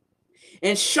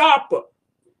and sharper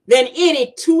than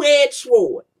any two-edged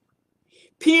sword,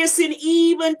 piercing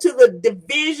even to the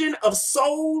division of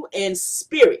soul and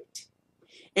spirit,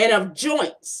 and of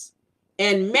joints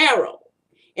and marrow,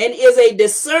 and is a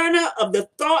discerner of the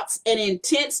thoughts and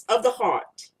intents of the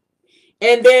heart.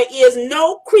 And there is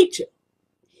no creature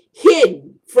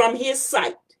hidden from his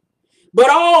sight, but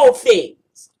all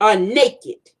things are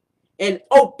naked and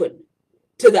open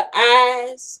to the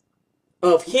eyes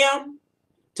of him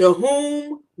to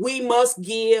whom we must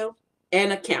give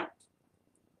an account.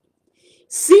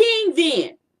 Seeing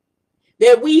then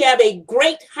that we have a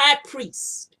great high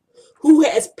priest who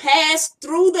has passed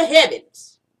through the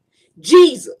heavens,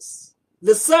 Jesus,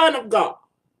 the Son of God,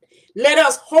 let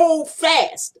us hold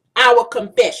fast our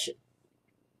confession.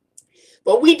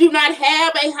 But we do not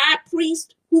have a high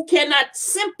priest who cannot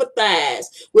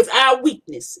sympathize with our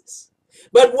weaknesses,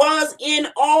 but was in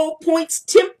all points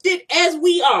tempted as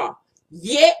we are,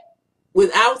 yet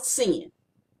without sin.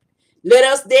 Let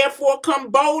us therefore come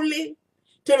boldly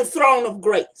to the throne of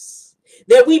grace,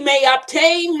 that we may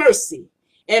obtain mercy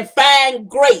and find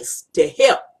grace to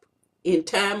help in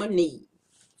time of need.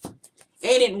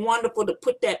 Ain't it wonderful to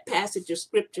put that passage of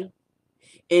scripture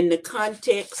in the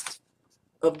context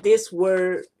of this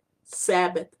word,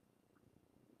 Sabbath,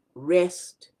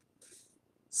 rest,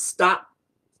 stop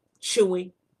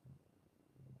chewing.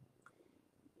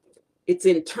 It's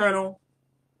internal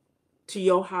to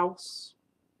your house,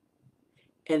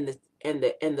 and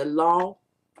the law,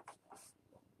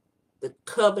 the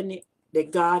covenant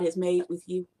that God has made with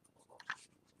you.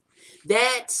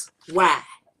 That's why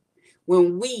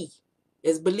when we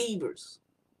as believers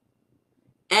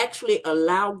actually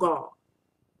allow God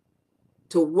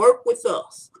to work with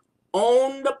us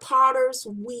on the potter's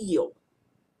wheel,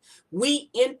 we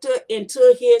enter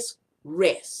into his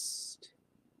rest.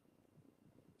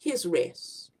 His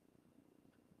rest.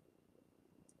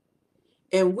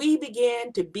 And we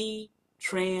began to be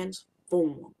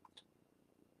transformed,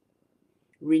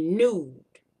 renewed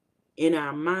in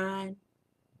our mind,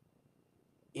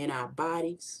 in our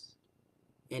bodies,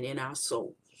 and in our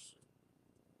souls.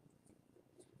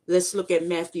 Let's look at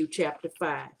Matthew chapter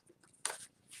 5.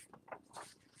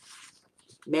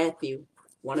 Matthew,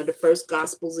 one of the first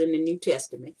gospels in the New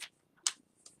Testament.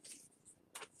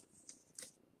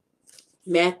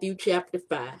 Matthew chapter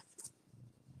 5.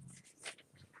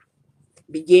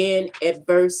 Begin at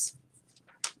verse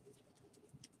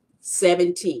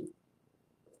 17.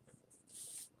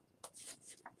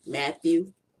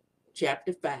 Matthew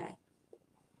chapter 5.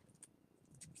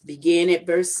 Begin at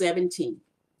verse 17.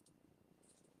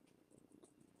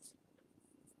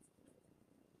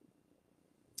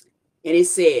 And it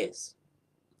says,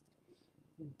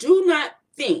 do not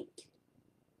think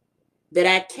that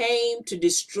I came to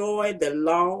destroy the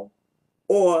law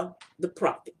or the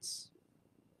prophets.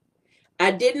 I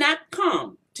did not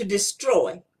come to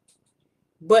destroy,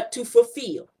 but to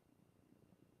fulfill.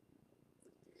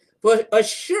 For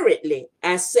assuredly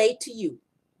I say to you,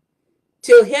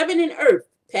 till heaven and earth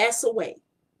pass away,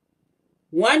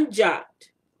 one jot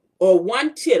or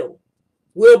one tittle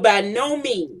will by no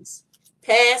means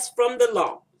pass from the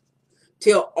law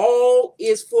till all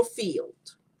is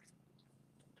fulfilled.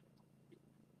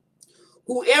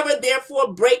 Whoever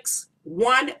therefore breaks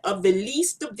one of the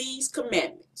least of these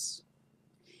commandments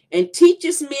and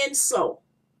teaches men so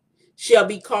shall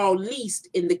be called least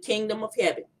in the kingdom of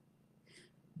heaven.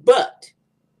 But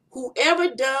whoever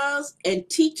does and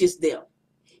teaches them,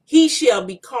 he shall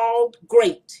be called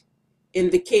great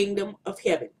in the kingdom of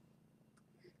heaven.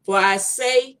 For I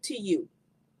say to you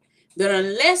that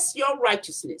unless your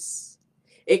righteousness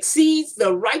exceeds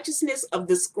the righteousness of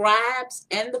the scribes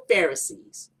and the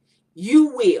Pharisees,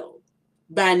 you will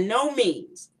by no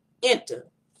means enter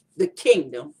the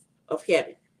kingdom of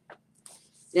heaven.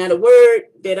 Now, the word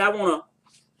that I want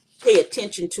to pay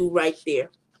attention to right there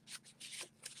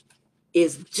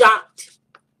is jot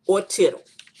or tittle.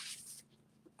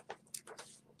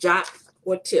 Jot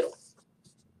or tittle.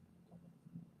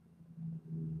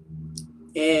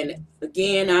 And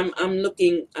again, I'm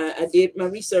looking, I did my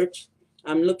research.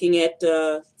 I'm looking at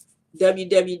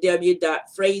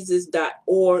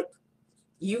www.phrases.org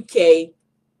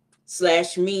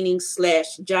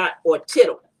UK/meaning/jot or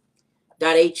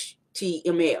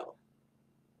tittle.html.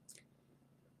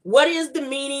 What is the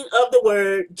meaning of the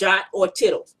word jot or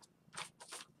tittle?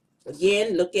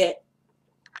 Again, look at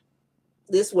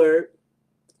this word.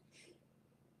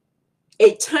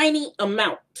 A tiny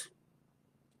amount.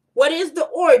 What is the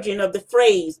origin of the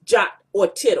phrase jot or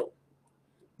tittle?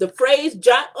 The phrase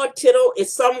jot or tittle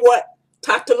is somewhat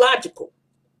tautological.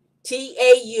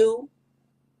 TAUTOLOGICAL,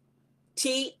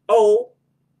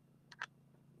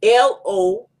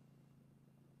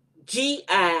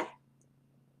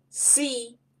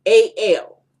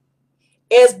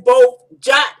 as both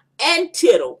jot and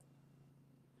tittle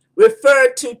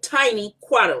refer to tiny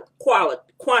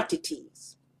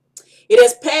quantities. It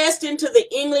has passed into the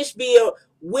English via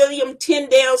William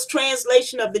Tyndale's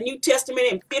translation of the New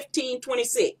Testament in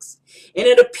 1526, and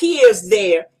it appears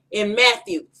there in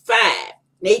Matthew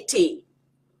 5:18.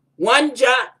 One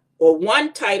jot or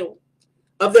one tittle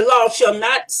of the law shall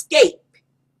not escape.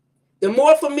 The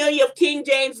more familiar of King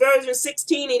James Version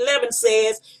 16:11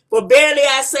 says, for verily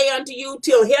I say unto you,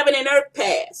 till heaven and earth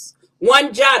pass,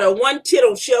 one jot or one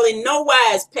tittle shall in no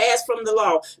wise pass from the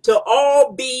law, till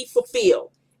all be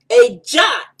fulfilled. A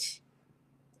jot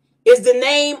is the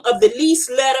name of the least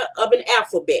letter of an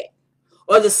alphabet,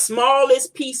 or the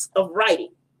smallest piece of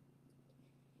writing.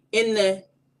 In the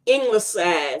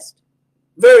anglicized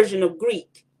version of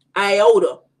Greek,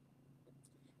 iota,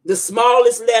 the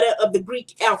smallest letter of the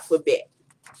Greek alphabet,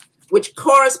 which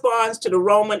corresponds to the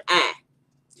Roman I.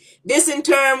 This in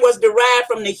turn was derived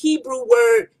from the Hebrew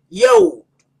word yod,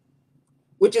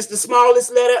 which is the smallest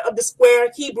letter of the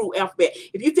square Hebrew alphabet.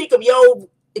 If you think of yod,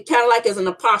 it kind of like as an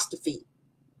apostrophe.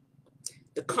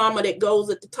 The comma that goes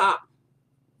at the top.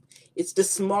 It's the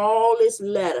smallest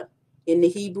letter in the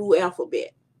Hebrew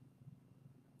alphabet.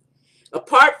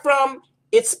 Apart from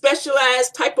its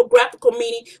specialized typographical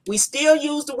meaning, we still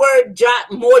use the word jot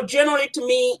more generally to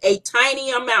mean a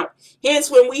tiny amount.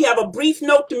 Hence, when we have a brief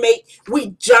note to make, we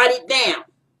jot it down.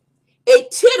 A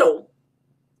tittle,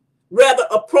 rather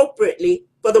appropriately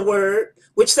for the word,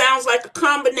 which sounds like a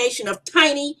combination of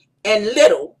tiny and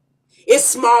little, is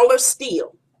smaller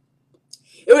still.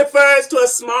 It refers to a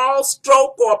small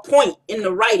stroke or point in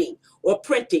the writing or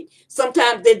printing.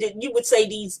 Sometimes you would say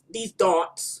these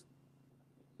dots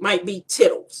might be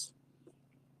tittles.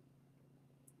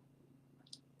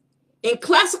 In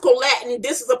classical Latin,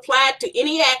 this is applied to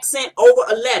any accent over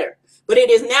a letter, but it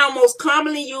is now most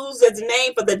commonly used as the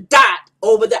name for the dot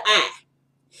over the I.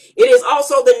 It is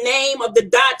also the name of the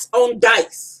dots on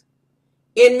dice.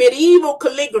 In medieval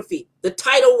calligraphy, the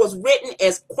title was written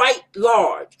as quite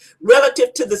large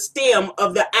relative to the stem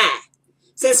of the I.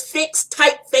 Since fixed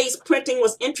typeface printing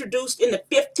was introduced in the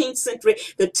 15th century,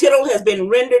 the tittle has been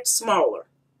rendered smaller.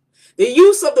 The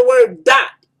use of the word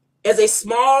dot as a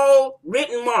small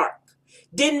written mark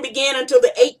didn't begin until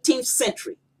the 18th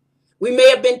century. We may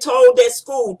have been told at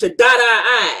school to dot our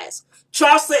I's.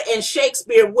 Chaucer and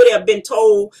Shakespeare would have been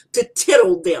told to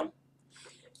tittle them.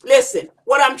 Listen,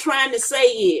 what I'm trying to say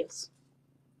is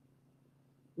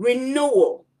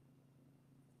renewal,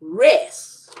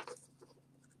 rest.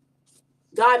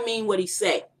 God mean what he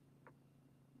say.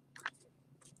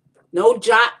 No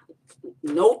jot,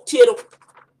 no tittle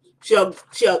shall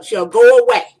go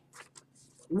away.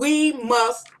 We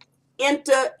must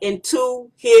enter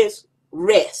into his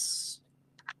rest.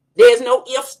 There's no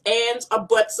ifs, ands, or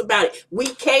buts about it. We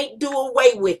can't do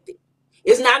away with it.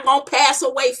 It's not going to pass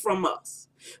away from us.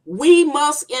 We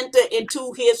must enter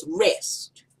into his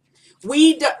rest.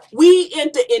 We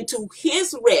enter into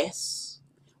his rest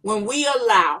when we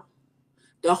allow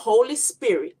the Holy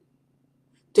Spirit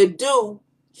to do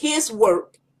his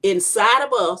work inside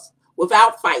of us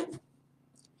without fighting,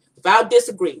 without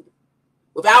disagreeing,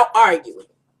 without arguing,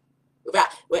 without,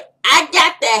 well, I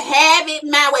got to have it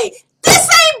my way. This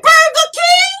ain't Burger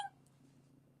King.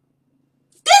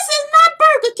 This is not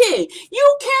Burger King.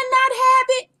 You cannot have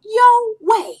it your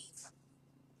way.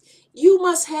 You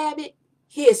must have it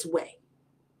his way.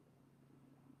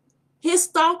 His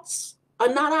thoughts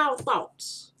are not our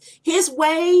thoughts. His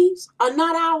ways are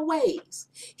not our ways.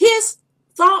 His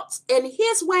thoughts and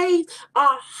his ways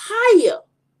are higher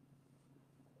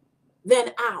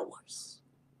than ours.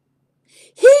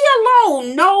 He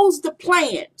alone knows the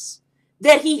plans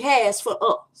that he has for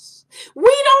us.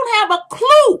 We don't have a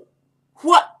clue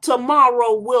what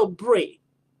tomorrow will bring.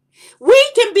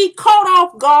 We can be caught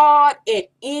off guard at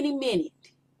any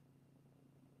minute,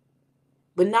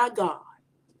 but not God.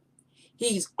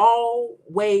 He's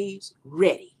always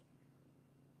ready.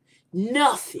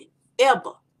 Nothing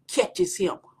ever catches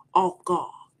him off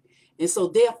guard. And so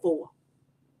therefore,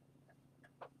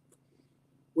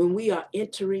 when we are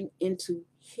entering into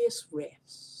his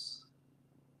rest,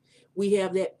 we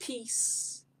have that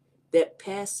peace that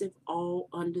passeth all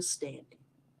understanding.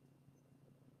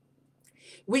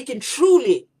 We can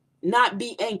truly not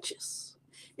be anxious,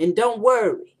 and don't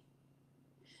worry,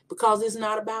 because it's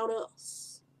not about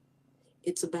us.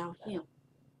 It's about him.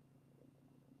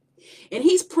 And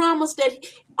he's promised that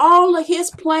all of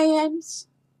his plans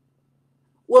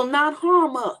will not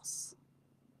harm us.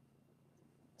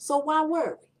 So why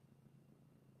worry?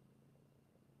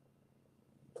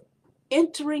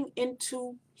 Entering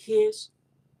into his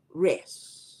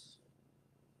rest.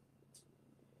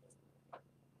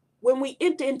 When we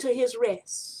enter into his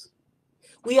rest,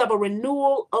 we have a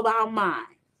renewal of our mind.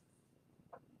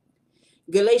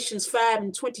 Galatians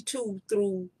 5:22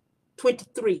 through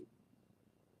 23.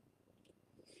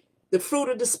 The fruit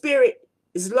of the Spirit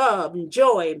is love and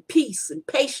joy and peace and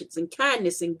patience and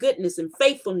kindness and goodness and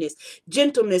faithfulness,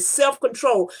 gentleness,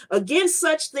 self-control. Against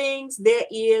such things there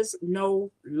is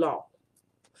no law.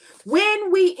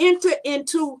 When we enter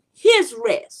into his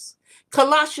rest,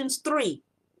 Colossians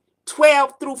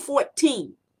 3:12 through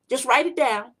 14. Just write it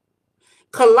down.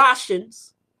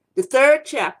 Colossians, the 3rd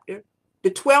chapter, the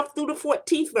 12th through the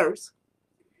 14th verse.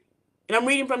 And I'm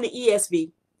reading from the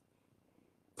ESV.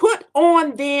 Put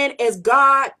on then as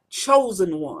God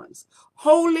chosen ones,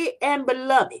 holy and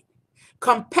beloved,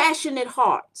 compassionate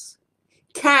hearts,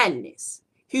 kindness,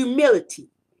 humility,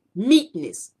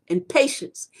 meekness, and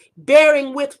patience,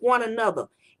 bearing with one another.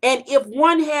 And if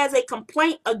one has a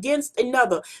complaint against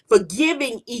another,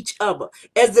 forgiving each other,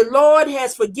 as the Lord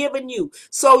has forgiven you,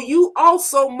 so you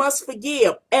also must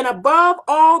forgive. And above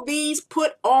all these,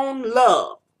 put on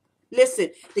love.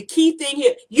 Listen, the key thing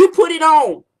here, you put it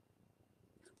on.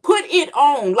 Put it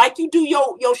on like you do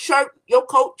your shirt, your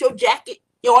coat, your jacket,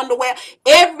 your underwear.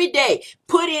 Every day,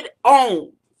 put it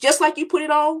on. Just like you put it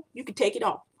on, you can take it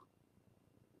off.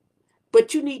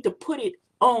 But you need to put it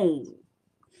on.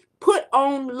 Put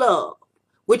on love,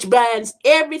 which binds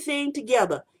everything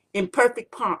together in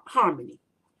perfect harmony.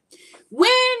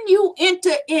 When you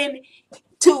enter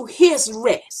into his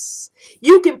rest,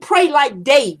 you can pray like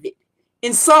David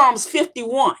in Psalms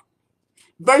 51,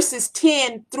 verses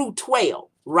 10 through 12.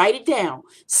 Write it down.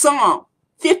 Psalm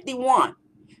 51,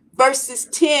 verses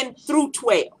 10 through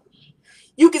 12.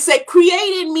 You can say,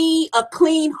 create in me a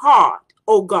clean heart,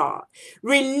 O God.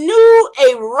 Renew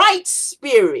a right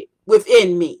spirit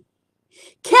within me.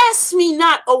 Cast me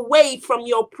not away from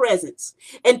your presence,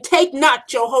 and take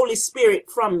not your Holy Spirit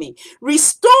from me.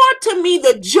 Restore to me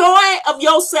the joy of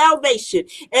your salvation,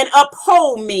 and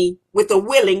uphold me with a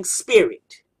willing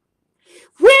spirit.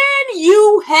 When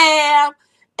you have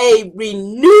a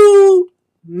renewed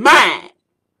mind,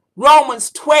 Romans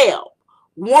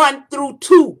 12:1 through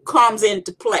 2 comes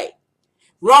into play.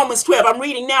 Romans 12, I'm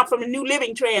reading now from the New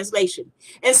Living Translation.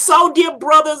 And so, dear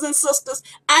brothers and sisters,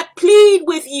 I plead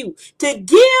with you to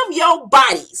give your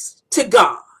bodies to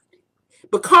God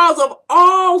because of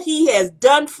all he has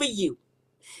done for you.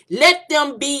 Let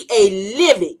them be a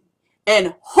living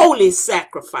and holy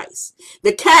sacrifice,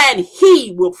 the kind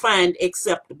he will find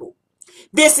acceptable.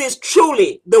 This is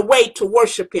truly the way to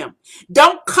worship him.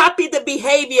 Don't copy the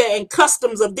behavior and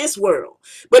customs of this world,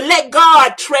 but let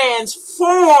God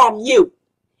transform you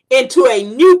into a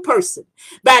new person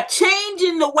by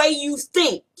changing the way you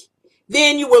think.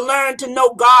 Then you will learn to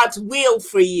know God's will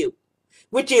for you,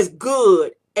 which is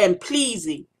good and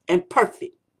pleasing and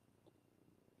perfect.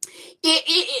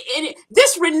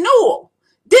 This renewal,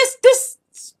 this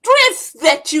strength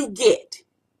that you get,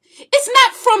 It's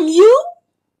not from you.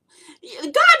 God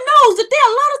knows that there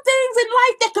are a lot of things in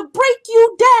life that could break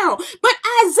you down. But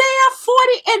Isaiah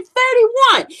 40 and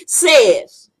 31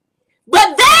 says,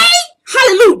 but they,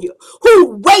 hallelujah,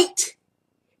 who wait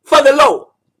for the Lord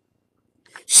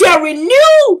shall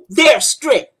renew their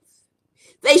strength.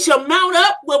 They shall mount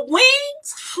up with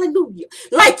wings, hallelujah,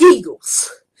 like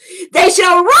eagles. They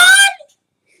shall run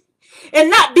and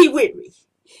not be weary.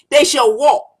 They shall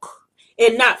walk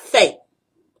and not faint.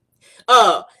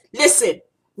 Listen,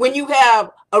 when you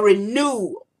have a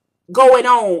renewal going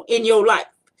on in your life,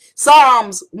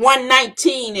 Psalms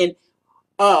 119 and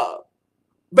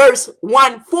verse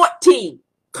 114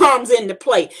 comes into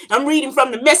play. I'm reading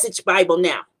from the Message Bible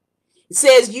now. It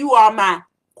says, you are my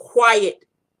quiet,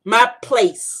 my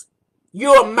place.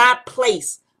 You're my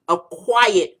place of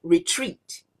quiet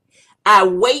retreat. I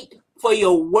wait for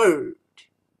your word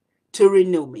to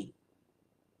renew me.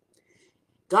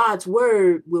 God's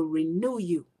word will renew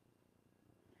you.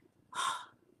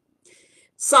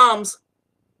 Psalms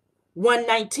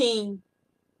 119,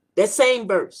 that same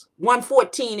verse,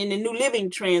 114 in the New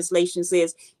Living Translation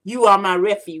says, you are my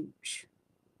refuge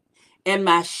and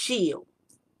my shield.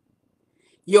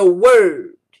 Your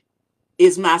word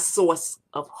is my source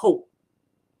of hope.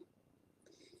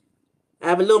 I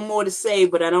have a little more to say,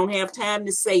 but I don't have time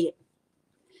to say it.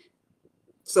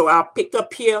 So I'll pick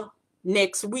up here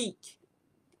next week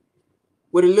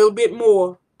with a little bit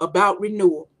more about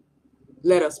renewal.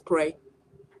 Let us pray.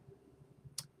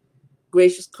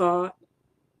 Gracious God,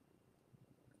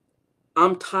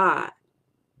 I'm tired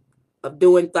of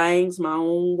doing things my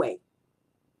own way.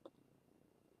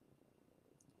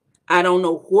 I don't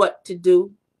know what to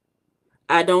do.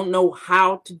 I don't know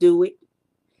how to do it.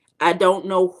 I don't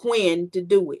know when to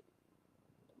do it.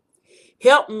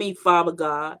 Help me, Father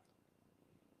God,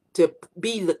 to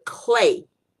be the clay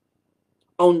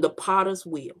on the potter's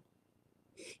wheel.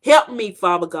 Help me,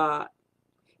 Father God,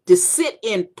 to sit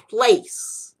in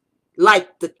place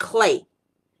like the clay,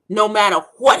 no matter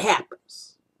what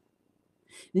happens.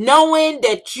 Knowing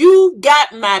that you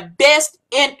got my best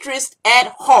interest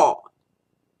at heart.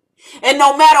 And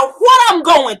no matter what I'm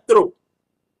going through,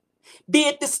 be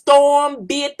it the storm,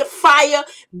 be it the fire,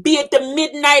 be it the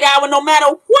midnight hour, no matter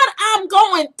what I'm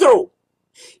going through,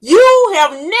 you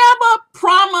have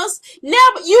promised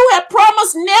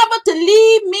never to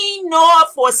leave me nor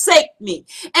forsake me.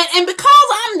 And because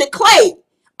I'm the clay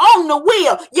on the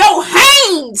wheel, your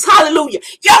hands, hallelujah,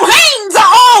 your hands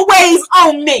are always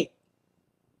on me,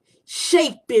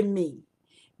 shaping me,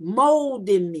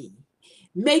 molding me,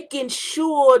 making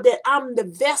sure that I'm the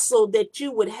vessel that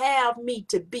you would have me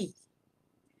to be.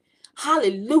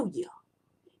 Hallelujah.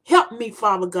 Help me,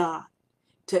 Father God,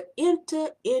 to enter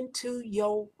into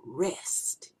your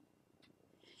rest.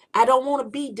 I don't want to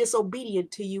be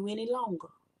disobedient to you any longer.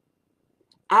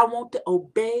 I want to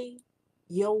obey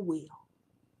your will.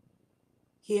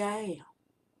 Here I am.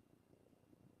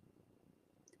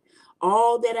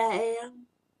 All that I am,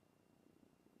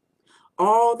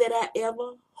 all that I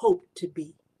ever hoped to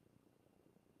be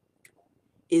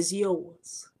is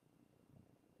yours.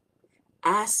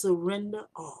 I surrender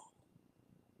all.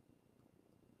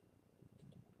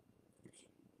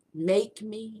 Make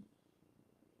me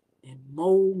and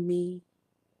mold me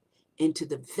into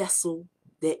the vessel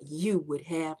that you would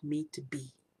have me to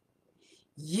be.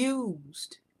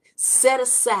 Used, set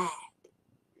aside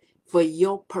for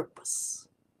your purpose.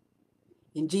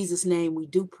 In Jesus' name we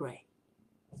do pray.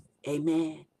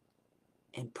 Amen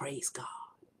and praise God.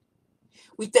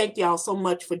 We thank y'all so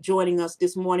much for joining us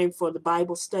this morning for the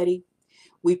Bible study.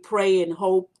 We pray and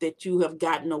hope that you have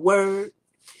gotten a word.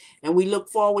 And we look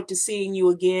forward to seeing you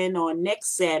again on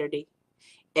next Saturday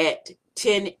at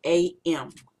 10 a.m.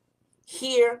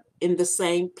 here in the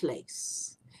same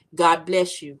place. God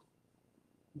bless you.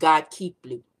 God keep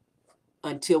you.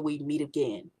 Until we meet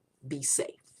again, be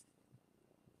safe.